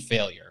pain and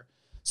failure.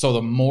 So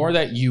the more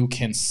that you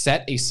can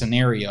set a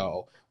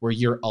scenario where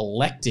you're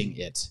electing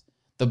it,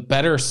 the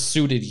better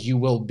suited you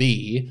will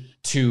be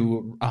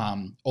to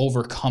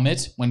overcome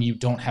it when you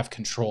don't have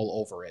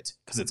control over it,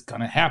 because it's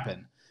going to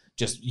happen.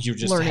 You're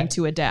just learning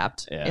to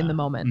adapt in the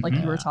moment, like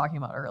you were talking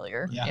about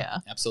earlier. Yeah,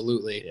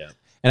 absolutely. Yeah.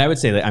 And I would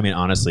say that, I mean,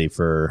 honestly,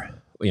 for,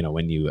 you know,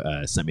 when you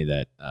sent me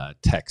that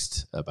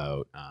text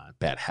about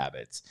bad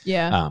habits,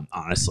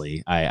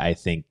 honestly, I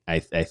think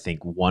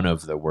one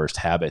of the worst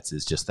habits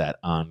is just that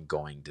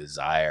ongoing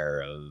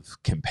desire of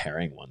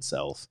comparing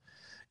oneself.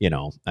 You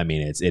know, I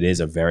mean, it is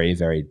a very,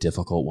 very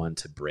difficult one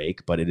to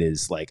break, but it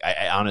is like,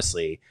 I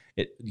honestly,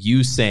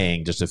 you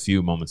saying just a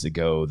few moments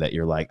ago that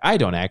you're like, I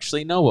don't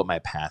actually know what my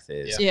path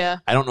is. Yeah.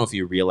 I don't know if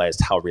you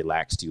realized how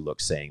relaxed you look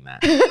saying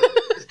that.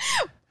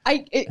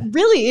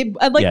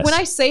 When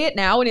I say it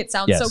now and it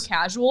sounds so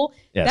casual,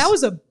 that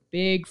was a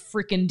big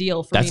freaking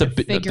deal for me to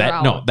figure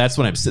out. No, that's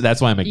why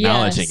I'm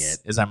acknowledging it.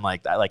 Is I'm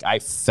like I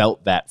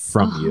felt that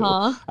from you.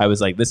 I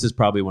was like, this is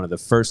probably one of the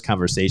first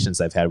conversations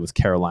I've had with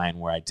Caroline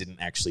where I didn't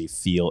actually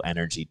feel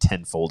energy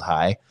tenfold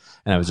high,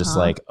 and I was just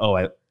like,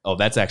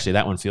 that's actually,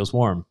 that one feels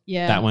warm.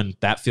 Yeah,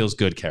 that feels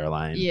good,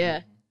 Caroline.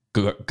 Yeah.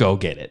 Go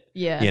get it.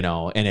 Yeah. You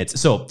know, and it's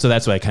so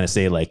that's why I kind of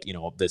say, like, you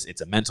know,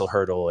 it's a mental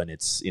hurdle, and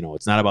it's, you know,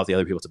 it's not about the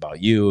other people, it's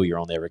about you. You're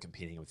only ever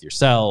competing with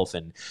yourself,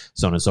 and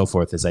so on and so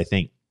forth. Is I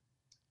think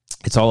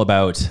it's all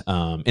about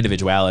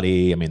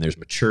individuality. I mean, there's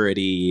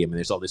maturity. I mean,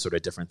 there's all these sort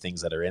of different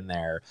things that are in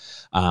there.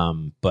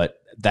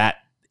 But that,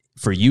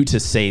 for you to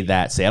say,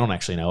 I don't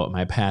actually know what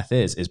my path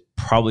is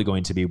probably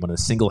going to be one of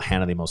the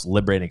single-handedly most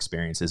liberating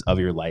experiences of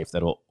your life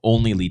that will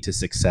only lead to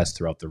success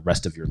throughout the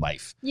rest of your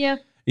life. Yeah.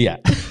 Yeah.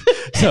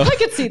 So I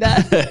could see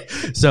that.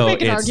 So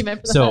make an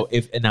argument for that.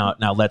 So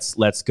now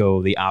let's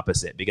go the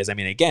opposite, because I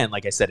mean, again,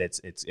 like I said,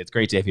 it's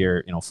great to have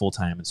here, you know, full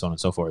time and so on and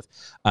so forth.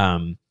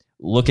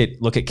 Look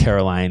at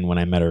Caroline when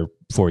I met her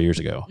 4 years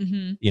ago.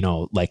 You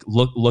know, like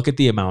look at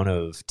the amount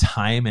of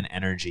time and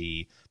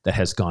energy that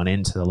has gone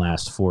into the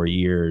last 4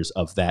 years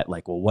of that.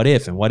 Like, well, what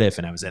if, and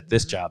I was at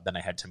this job, then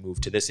I had to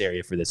move to this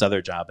area for this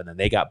other job, and then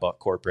they got bought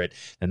corporate,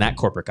 and that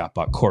corporate got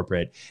bought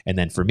corporate, and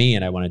then for me,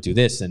 and I want to do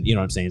this, and you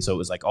know what I'm saying? So it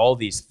was like all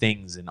these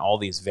things and all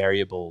these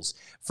variables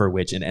for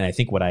which, and I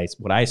think what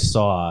I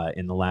saw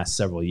in the last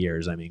several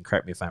years, I mean,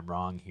 correct me if I'm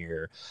wrong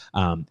here,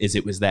 is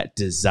it was that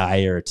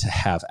desire to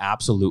have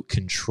absolute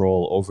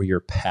control over your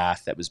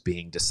path that was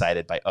being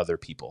decided by other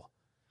people.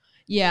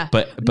 Yeah.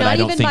 But not I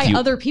don't even think by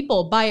other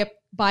people, by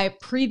a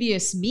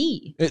previous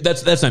me.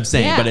 That's what I'm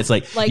saying. Yeah. But it's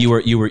like you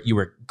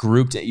were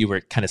grouped, you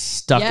were kind of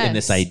stuck in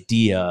this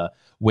idea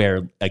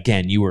where,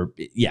 again, you were,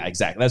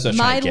 exactly. That's what I'm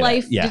trying to get My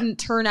life at. Yeah. didn't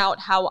turn out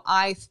how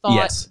I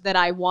thought that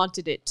I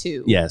wanted it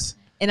to. Yes.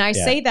 And I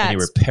Yeah. say that And you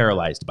were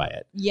paralyzed by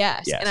it.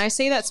 Yes. Yes. And I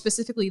say that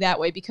specifically that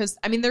way because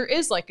I mean there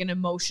is like an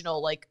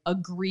emotional, like a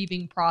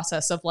grieving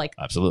process of like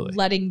Absolutely.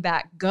 letting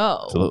that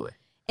go. Absolutely.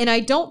 And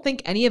I don't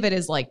think any of it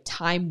is like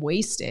time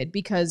wasted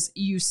because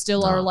you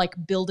still are No. like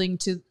building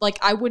to like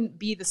I wouldn't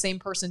be the same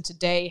person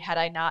today had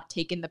I not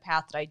taken the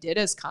path that I did,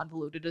 as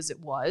convoluted as it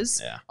was.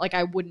 Yeah. Like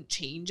I wouldn't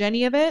change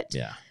any of it.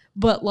 Yeah.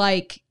 But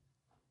like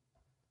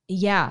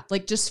yeah,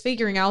 like just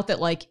figuring out that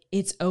like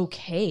it's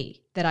okay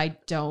that I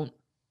don't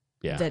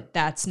Yeah.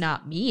 that's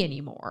not me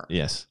anymore.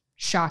 Yes.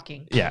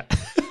 Shocking. Yeah.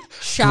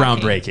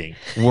 Shocking.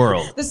 Groundbreaking.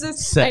 World. This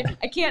is Set.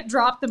 I can't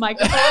drop the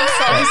microphone,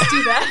 so I'll just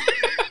do that.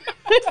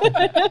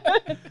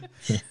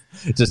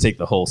 Just take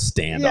the whole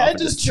stand off and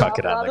just chuck drop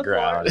it on the floor.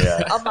 ground.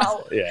 Yeah. I'm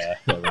out. Yeah.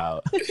 I'm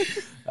out.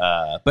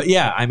 But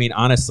yeah, I mean,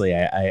 honestly,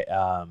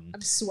 I'm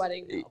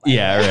sweating now, by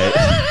yeah, the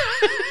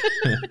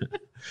way.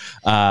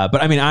 right.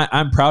 But I mean,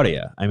 I'm proud of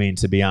you. I mean,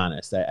 to be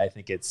honest, I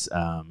think it's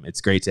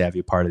great to have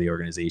you part of the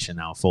organization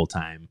now full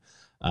time.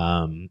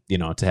 You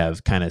know, to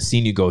have kind of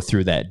seen you go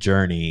through that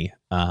journey.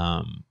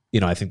 You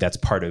know, I think that's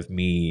part of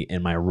me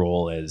in my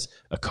role as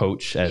a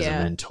coach, as a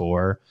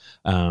mentor,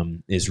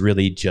 is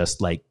really just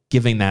like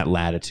giving that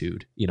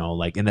latitude, you know,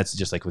 like, and that's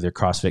just like with your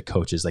CrossFit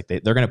coaches, like they're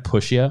going to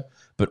push you,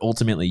 but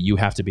ultimately you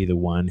have to be the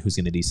one who's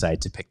going to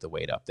decide to pick the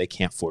weight up. They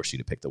can't force you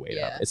to pick the weight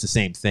up. It's the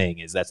same thing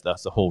is that's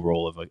the whole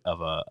role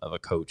of a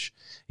coach,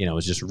 you know,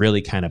 is just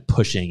really kind of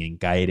pushing and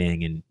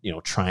guiding and, you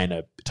know, trying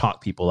to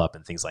talk people up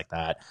and things like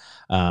that.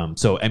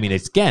 So, I mean,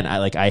 it's again,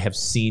 I have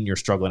seen your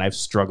struggle and I've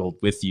struggled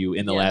with you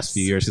in the last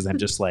few years. Cause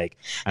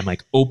I'm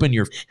like, open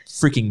your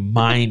freaking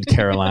mind,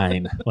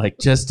 Caroline, like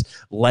just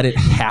let it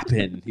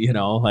happen. You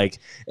know, like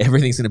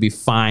everything's going to be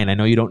fine. I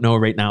know you don't know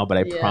right now, but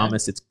I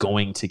promise it's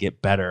going to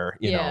get better,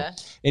 you know?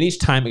 And each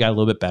time it got a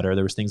little bit better.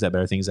 There was things that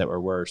better, things that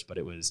were worse, but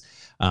it was,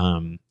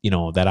 you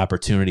know, that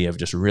opportunity of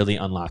just really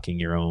unlocking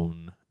your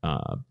own,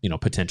 you know,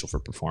 potential for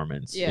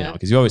performance, you know,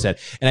 because you always had,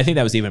 and I think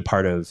that was even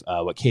part of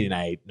what Katie and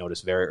I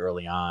noticed very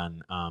early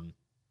on,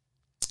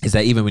 is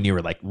that even when you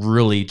were like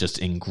really just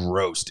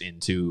engrossed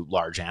into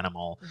large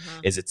animal,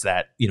 it's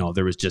that, you know,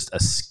 there was just a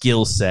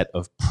skill set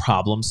of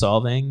problem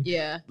solving.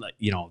 Yeah. Like,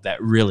 you know,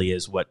 that really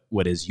is what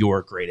is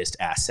your greatest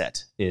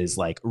asset is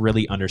like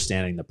really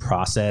understanding the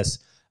process,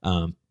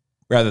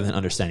 rather than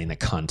understanding the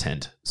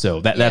content.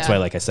 So that's why,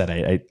 like I said,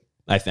 I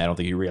don't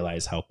think you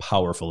realize how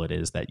powerful it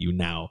is that you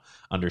now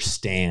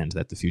understand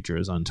that the future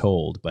is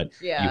untold, but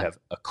you have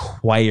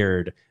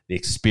acquired the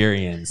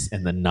experience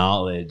and the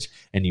knowledge,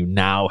 and you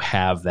now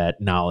have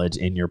that knowledge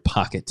in your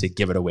pocket to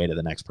give it away to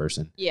the next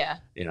person. Yeah.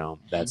 You know,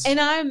 and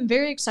I'm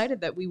very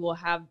excited that we will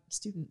have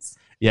students.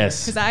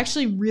 Yes. Because I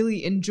actually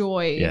really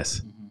enjoy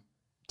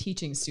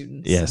teaching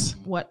students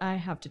what I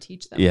have to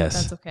teach them. Yes.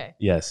 That's okay.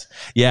 Yes.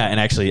 Yeah. And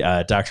actually,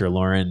 Dr.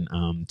 Lauren,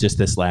 just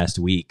this last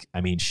week,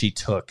 I mean, she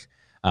took,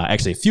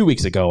 actually, a few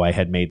weeks ago, I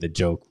had made the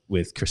joke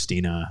with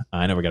Christina.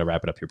 I know we're going to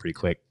wrap it up here pretty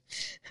quick.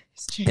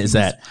 Is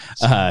that,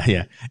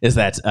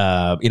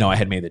 you know, I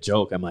had made the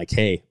joke. I'm like,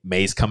 hey,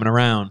 May's coming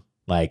around.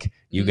 Like,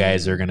 you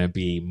guys are going to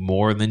be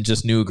more than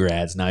just new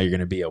grads. Now you're going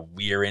to be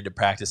we're into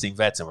practicing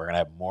vets, and we're going to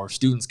have more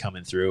students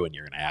coming through, and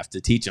you're going to have to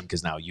teach them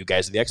because now you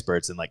guys are the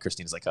experts. And like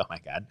Christina's like, oh my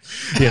God,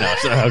 you know,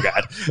 so, oh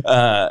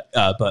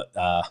God.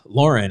 But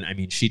Lauren, I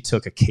mean, she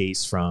took a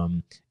case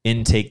from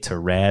intake to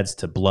rads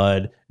to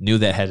blood, knew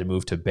that had to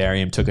move to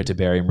barium, took it to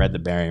barium, read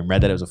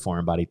that it was a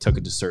foreign body, took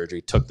it to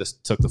surgery, took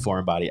the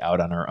foreign body out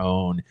on her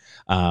own.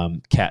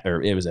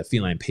 It was a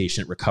feline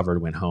patient,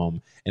 recovered, went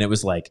home, and it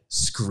was like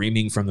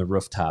screaming from the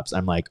rooftops.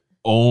 I'm like,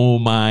 oh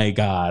my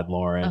God,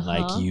 Lauren,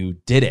 like you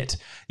did it,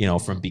 you know,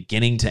 from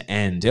beginning to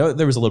end. You know,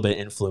 there was a little bit of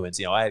influence.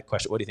 You know, I had a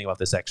question, what do you think about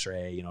this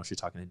x-ray? You know, she's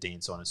talking to Dane,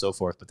 so on and so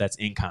forth, but that's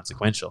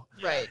inconsequential.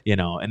 Right. You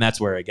know, and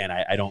that's where, again,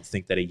 I don't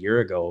think that a year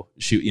ago,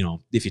 you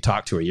know, if you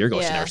talked to her a year ago,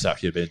 she never thought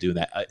she'd been doing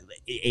that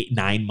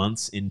 9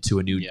 months into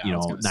a new, you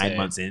know, 9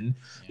 months in,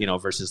 you know,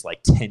 versus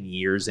like 10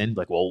 years in,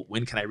 like, well,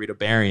 when can I read a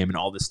barium and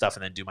all this stuff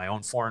and then do my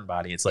own foreign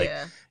body? It's like,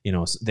 you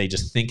know, they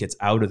just think it's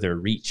out of their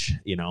reach,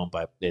 you know,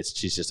 but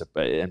she's just,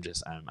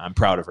 I'm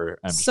proud of her.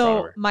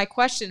 So my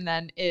question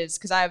then is,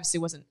 because I obviously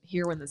wasn't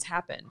here when this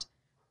happened,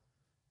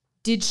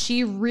 did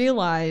she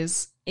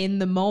realize in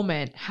the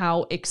moment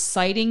how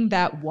exciting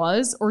that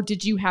was, or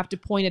did you have to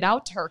point it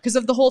out to her? Because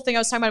of the whole thing I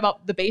was talking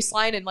about the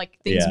baseline and like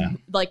things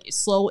like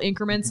slow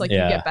increments, like you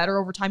get better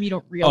over time, you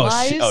don't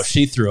realize.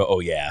 She threw it. Oh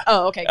yeah.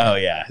 Oh okay. Good. Oh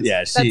yeah.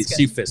 Yeah.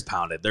 She fist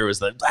pounded. There was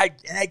the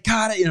I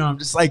got it. You know, I'm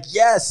just like,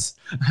 yes,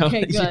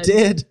 okay, you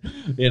did.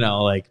 You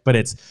know, like, but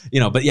it's, you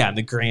know, but yeah, in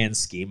the grand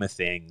scheme of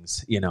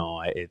things, you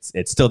know, it's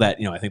still that,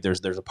 you know, I think there's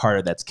a part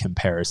of that's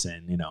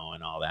comparison, you know,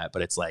 and all that,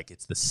 but it's like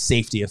it's the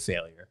safety of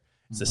failure.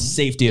 It's the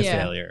safety of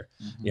failure,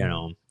 you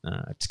know.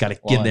 Just got to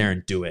get there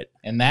and do it.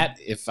 And that,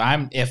 if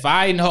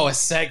I know a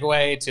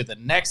segue to the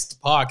next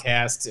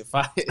podcast, if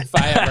I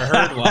ever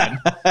heard one,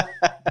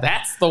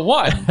 that's the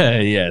one.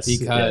 Yes,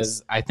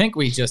 because I think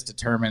we just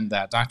determined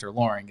that Dr.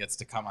 Lauren gets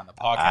to come on the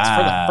podcast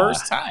for the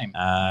first time.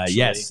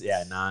 Yes,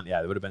 yeah,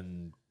 it would have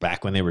been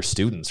back when they were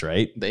students,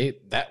 right?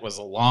 That was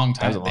a long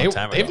time. That was a long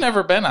time ago. They've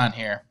never been on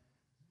here.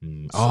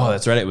 Oh,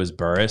 that's right. It was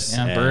Burris.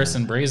 Yeah, Burris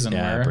and Brazen.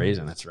 Yeah, were.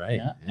 Brazen. That's right.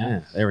 Yeah.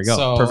 Yeah. There we go.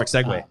 So, Perfect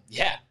segue.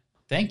 Yeah.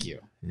 Thank you.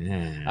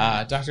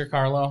 Yeah. Dr.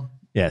 Carlo,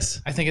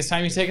 Yes. I think it's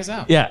time you take us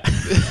out. Yeah, I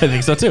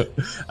think so too.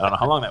 I don't know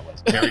how long that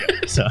was. There we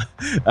go. So,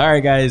 all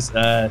right, guys.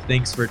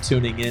 Thanks for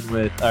tuning in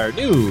with our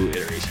new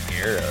iteration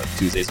here of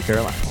Tuesdays with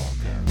Caroline.